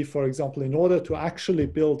 2D, for example, in order to actually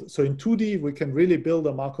build, so in 2D, we can really build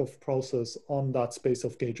a Markov process on that space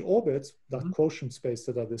of gauge orbits, that quotient space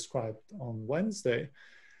that I described on Wednesday.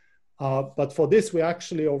 But for this, we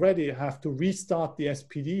actually already have to restart the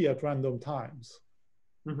SPD at random times.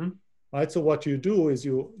 Right? So what you do is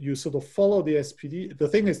you sort of follow the SPD. The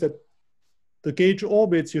thing is that the gauge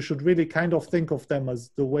orbits, you should really kind of think of them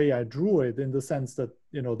as the way I drew it, in the sense that,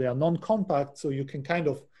 they are non-compact, so you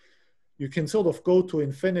can sort of go to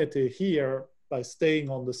infinity here by staying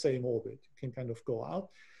on the same orbit. You can kind of go out.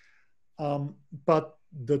 But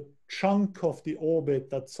the chunk of the orbit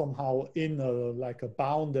that's somehow in like a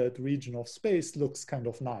bounded region of space looks kind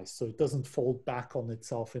of nice. So it doesn't fold back on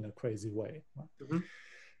itself in a crazy way.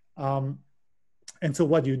 Right? And so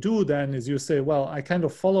what you do then is you say, well, I kind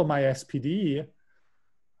of follow my SPD,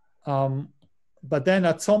 but then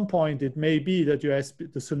at some point it may be that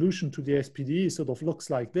the solution to the SPD sort of looks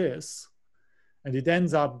like this, and it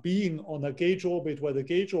ends up being on a gauge orbit where the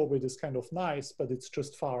gauge orbit is kind of nice, but it's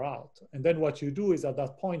just far out. And then what you do is at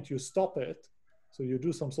that point you stop it. So you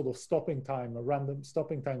do some sort of stopping time, a random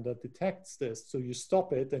stopping time that detects this. So you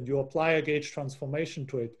stop it and you apply a gauge transformation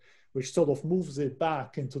to it, which sort of moves it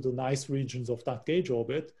back into the nice regions of that gauge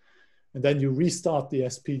orbit. And then you restart the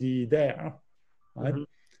SPD there, right?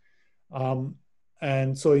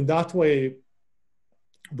 And so in that way,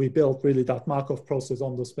 we built really that Markov process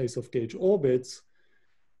on the space of gauge orbits,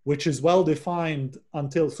 which is well defined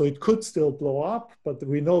until, so it could still blow up, but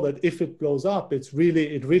we know that if it blows up, it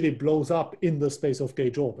really blows up in the space of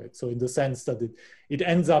gauge orbits. So in the sense that it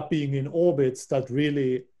ends up being in orbits that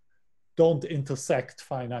really don't intersect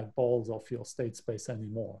finite balls of your state space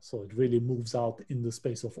anymore. So it really moves out in the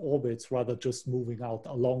space of orbits rather just moving out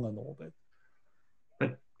along an orbit.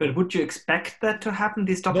 But would you expect that to happen,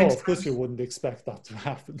 these stopping No, of course you wouldn't expect that to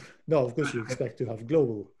happen. No, of course you expect to have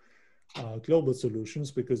global solutions,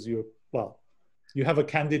 because you have a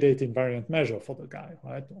candidate invariant measure for the guy,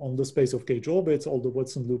 right? On the space of gauge orbits, all the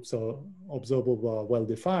Wilson loops are observable, well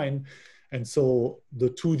defined. And so the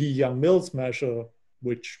 2D Yang-Mills measure,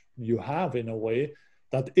 which you have in a way,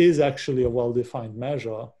 that is actually a well-defined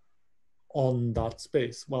measure on that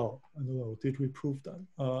space. Well, I don't know, did we prove that?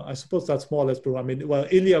 I suppose that's more or less true. I mean, well,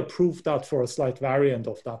 Ilya proved that for a slight variant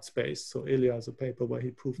of that space. So Ilya has a paper where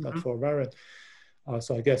he proved that for a variant.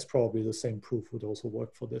 So I guess probably the same proof would also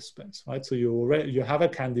work for this space, right? So you have a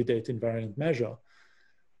candidate invariant measure.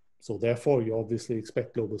 So therefore, you obviously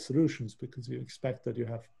expect global solutions because you expect that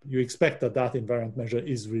that invariant measure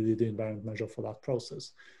is really the invariant measure for that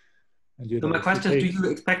process. And so my question is, do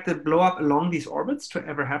you expect the blow up along these orbits to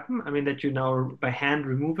ever happen? I mean, that you now by hand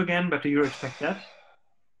remove again, but do you expect that?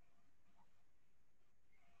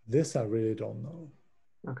 This I really don't know.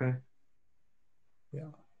 Okay.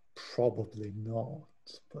 Yeah, probably not,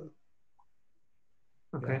 but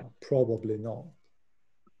okay. Yeah, probably not.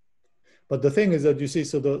 But the thing is that you see,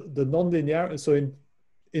 so the nonlinear, so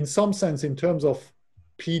in some sense, in terms of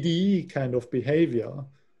PDE kind of behavior,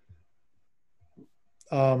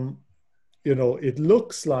 you know, it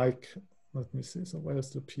looks like, let me see, so where's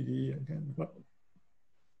the PDE again?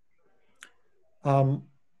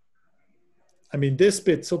 I mean, this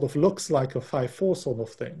bit sort of looks like a 5-4 sort of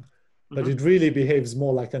thing, but it really behaves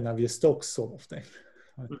more like a Navier-Stokes sort of thing.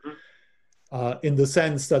 Right? In the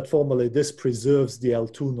sense that formally this preserves the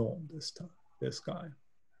L2 norm, this guy.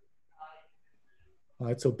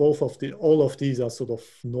 Right, so all of these are sort of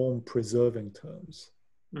norm preserving terms.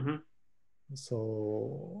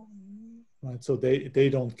 So, right, so they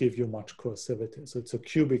don't give you much coercivity. So it's a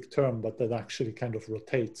cubic term, but that actually kind of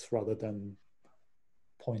rotates rather than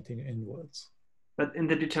pointing inwards. But in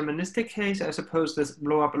the deterministic case, I suppose this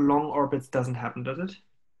blow up along orbits doesn't happen, does it?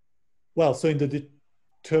 Well, so in the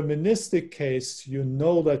deterministic case, you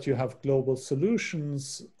know that you have global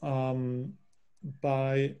solutions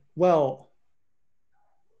by, well,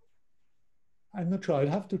 I'm not sure. I'd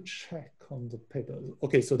have to check on the paper.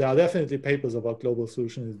 Okay, so there are definitely papers about global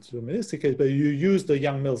solutions in the deterministic case, but you use the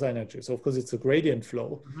Yang-Mills energy. So of course it's a gradient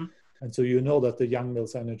flow. And so you know that the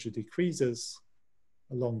Yang-Mills energy decreases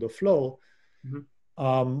along the flow.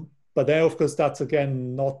 But then of course that's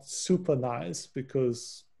again not super nice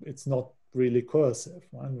because it's not really coercive,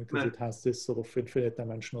 right? Because it has this sort of infinite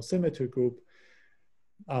dimensional symmetry group.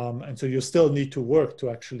 And so you still need to work to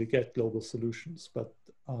actually get global solutions. But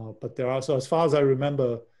there are, so as far as I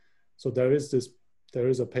remember, so there is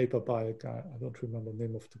a paper by a guy, I don't remember the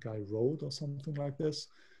name of the guy, Rode or something like this,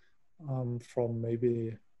 from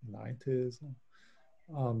maybe 90s,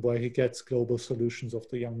 where he gets global solutions of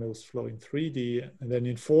the Yang-Mills flow in 3D. And then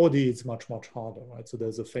in 4D, it's much, much harder, right? So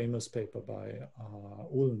there's a famous paper by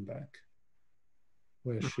Uhlenbeck,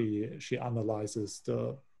 where she analyzes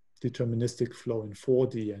the deterministic flow in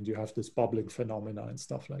 4D, and you have this bubbling phenomena and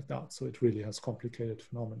stuff like that. So it really has complicated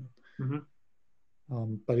phenomena.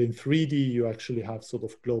 But in 3D, you actually have sort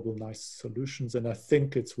of global nice solutions. And I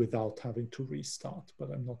think it's without having to restart, but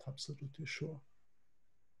I'm not absolutely sure.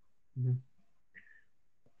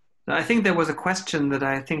 I think there was a question that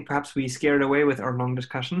I think perhaps we scared away with our long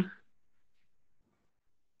discussion.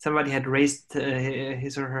 Somebody had raised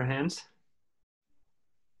his or her hands.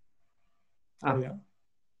 Oh, yeah.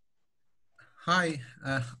 Hi,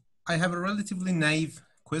 I have a relatively naive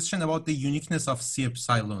question about the uniqueness of C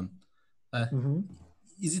epsilon.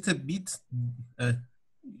 Is it a bit,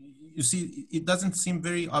 you see, it doesn't seem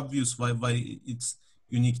very obvious why it's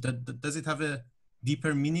unique. Does it have a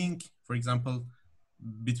deeper meaning, for example,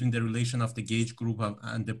 between the relation of the gauge group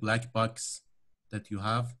and the black box that you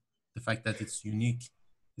have? The fact that it's unique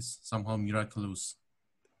is somehow miraculous.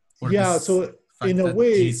 Or yeah, so in a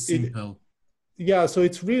way, it's simple. Yeah, so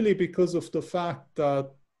it's really because of the fact that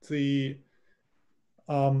the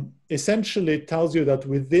essentially tells you that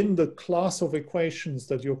within the class of equations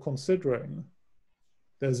that you're considering,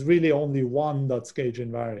 there's really only one that's gauge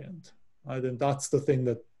invariant. Right? And that's the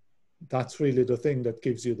thing that's really the thing that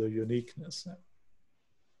gives you the uniqueness.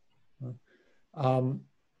 And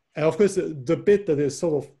of course, the bit that is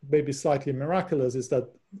sort of maybe slightly miraculous is that,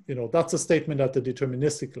 you know, that's a statement at the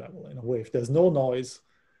deterministic level in a way. If there's no noise,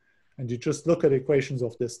 and you just look at equations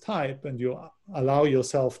of this type and you allow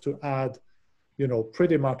yourself to add, you know,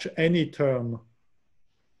 pretty much any term,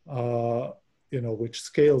 you know, which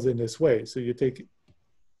scales in this way. So you take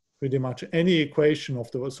pretty much any equation of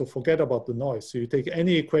so forget about the noise. So you take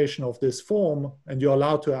any equation of this form and you're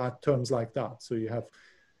allowed to add terms like that. So you have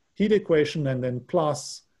heat equation and then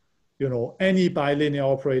plus, you know, any bilinear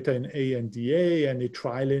operator in A and dA, any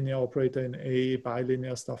trilinear operator in A,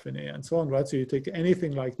 bilinear stuff in A, and so on, right? So you take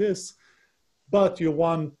anything like this, but you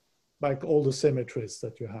want like all the symmetries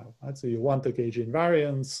that you have, right? So you want the gauge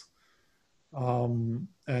invariance,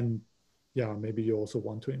 and yeah, maybe you also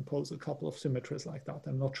want to impose a couple of symmetries like that.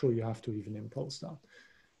 I'm not sure you have to even impose that.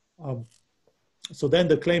 So then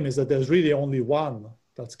the claim is that there's really only one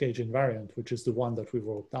that's gauge invariant, which is the one that we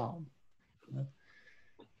wrote down.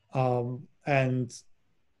 Right? And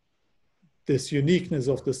this uniqueness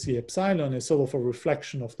of the C epsilon is sort of a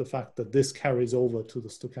reflection of the fact that this carries over to the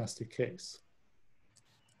stochastic case.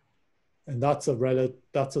 And that's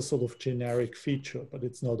a sort of generic feature, but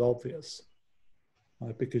it's not obvious.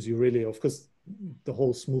 Right? Because you really, of course, the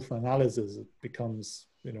whole smooth analysis, it becomes,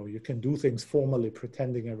 you know, you can do things formally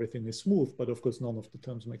pretending everything is smooth, but of course none of the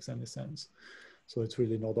terms makes any sense. So it's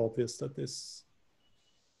really not obvious that this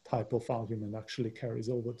type of argument actually carries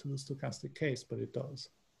over to the stochastic case, but it does.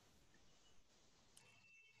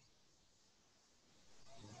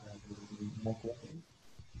 More questions?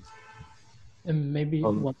 And maybe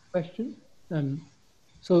one question.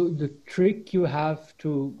 So the trick you have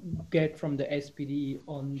to get from the SPD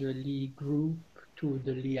on the Lie group to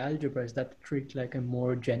the Lie algebra, is that trick like a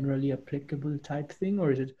more generally applicable type thing,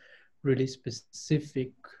 or is it really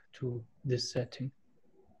specific to this setting?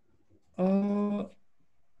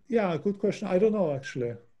 Yeah, good question. I don't know,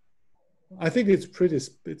 actually. I think it's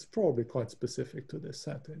probably quite specific to this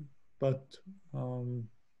setting, but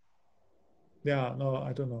yeah, no,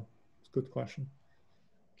 I don't know. It's a good question.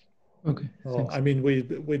 Okay. No, I mean, we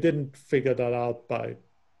didn't figure that out by,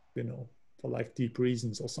 you know, for like deep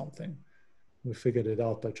reasons or something. We figured it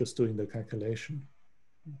out by just doing the calculation.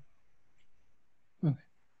 Okay,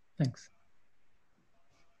 thanks.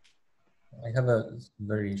 I have a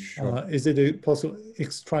very short. Is it a possible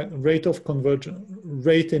rate of convergence,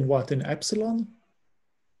 rate in what, in epsilon?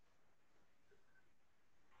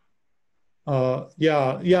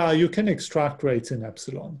 Yeah, you can extract rates in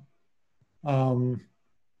epsilon.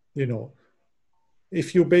 You know,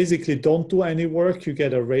 if you basically don't do any work, you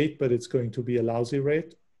get a rate, but it's going to be a lousy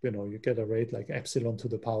rate. You know, you get a rate like epsilon to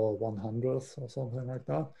the power 100th or something like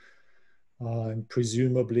that. And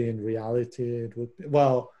presumably in reality, it would be,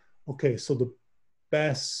 well, okay, so the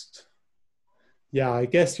best, yeah, I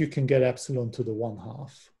guess you can get epsilon to the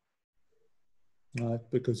 1/2, right?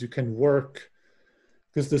 Because you can work,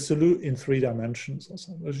 because the solution in 3 dimensions or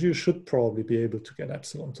something, you should probably be able to get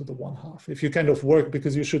epsilon to the 1/2 if you kind of work,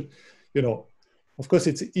 because you should, you know, of course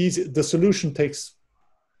it's easy. The solution takes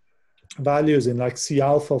values in like C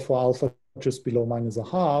alpha for alpha just below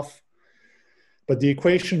 -1/2, but the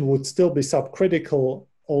equation would still be subcritical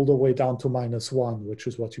all the way down to -1, which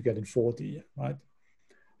is what you get in 4D, right?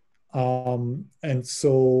 And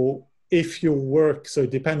so if you work, so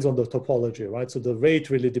it depends on the topology, right? So the rate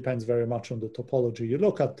really depends very much on the topology you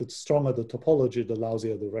look at. The stronger the topology, the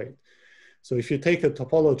lousier the rate. So if you take a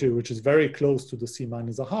topology which is very close to the C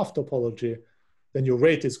 -1/2 topology, then your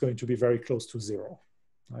rate is going to be very close to 0,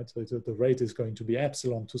 right? So the rate is going to be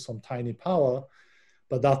epsilon to some tiny power,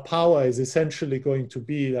 but that power is essentially going to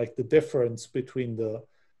be like the difference between the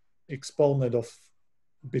exponent of,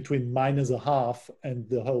 between -1/2 and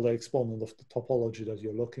the whole exponent of the topology that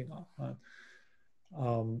you're looking at, right?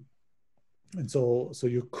 And so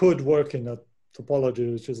you could work in a topology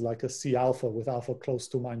which is like a C alpha with alpha close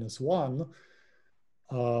to -1,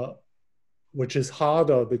 which is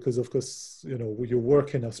harder because, of course, you know, you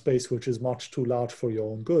work in a space which is much too large for your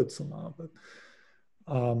own good somehow.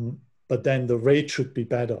 But then the rate should be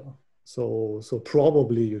better. So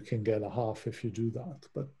probably you can get 1/2 if you do that,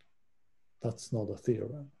 but that's not a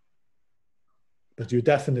theorem. But you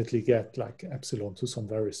definitely get like epsilon to some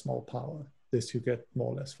very small power. This you get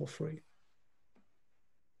more or less for free.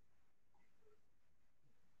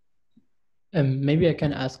 Maybe I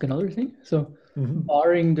can ask another thing. So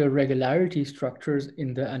barring the regularity structures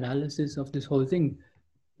in the analysis of this whole thing,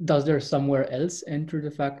 does there somewhere else enter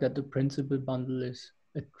the fact that the principal bundle is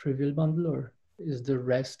a trivial bundle, or is the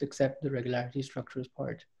rest except the regularity structures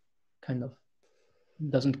part kind of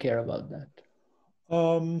doesn't care about that?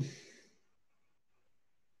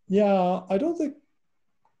 Yeah, I don't think,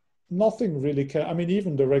 nothing really care. I mean,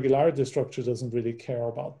 even the regularity structure doesn't really care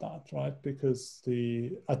about that, right? Because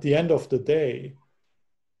at the end of the day,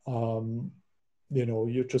 you know,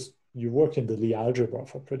 you work in the Lie algebra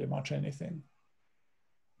for pretty much anything,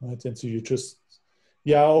 right? And so you just,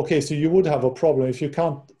 yeah, okay, so you would have a problem if you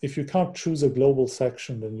can't choose a global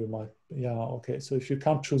section, then you might, yeah, okay. So if you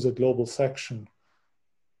can't choose a global section,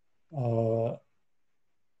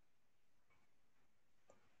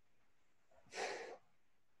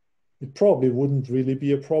 it probably wouldn't really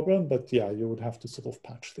be a problem, but yeah, you would have to sort of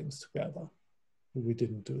patch things together. We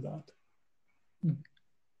didn't do that.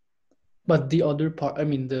 But the other part, I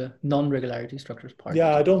mean, the non-regularity structures part.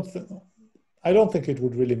 Yeah, I don't think it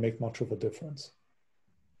would really make much of a difference.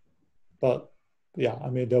 But yeah, I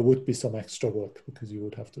mean, there would be some extra work because you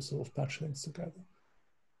would have to sort of patch things together.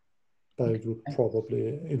 But it would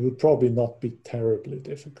probably not be terribly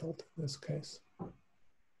difficult in this case.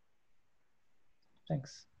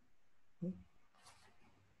 Thanks.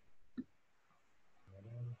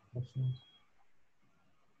 Questions?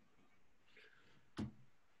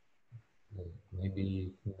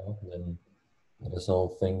 Maybe then let us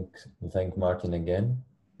all thank Martin again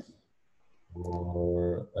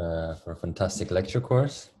for a fantastic lecture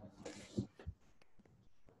course.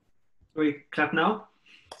 We clap now.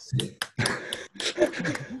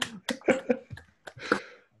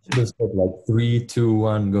 Just like 3, 2,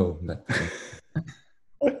 1, go.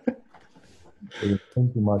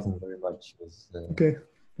 Thank you, Martin, very much. Okay,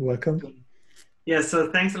 welcome. Yeah,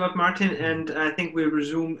 so thanks a lot, Martin. And I think we'll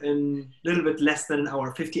resume in a little bit less than an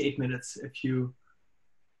hour, 58 minutes, if you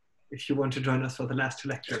want to join us for the last 2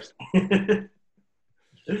 lectures.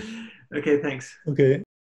 Okay, thanks. Okay.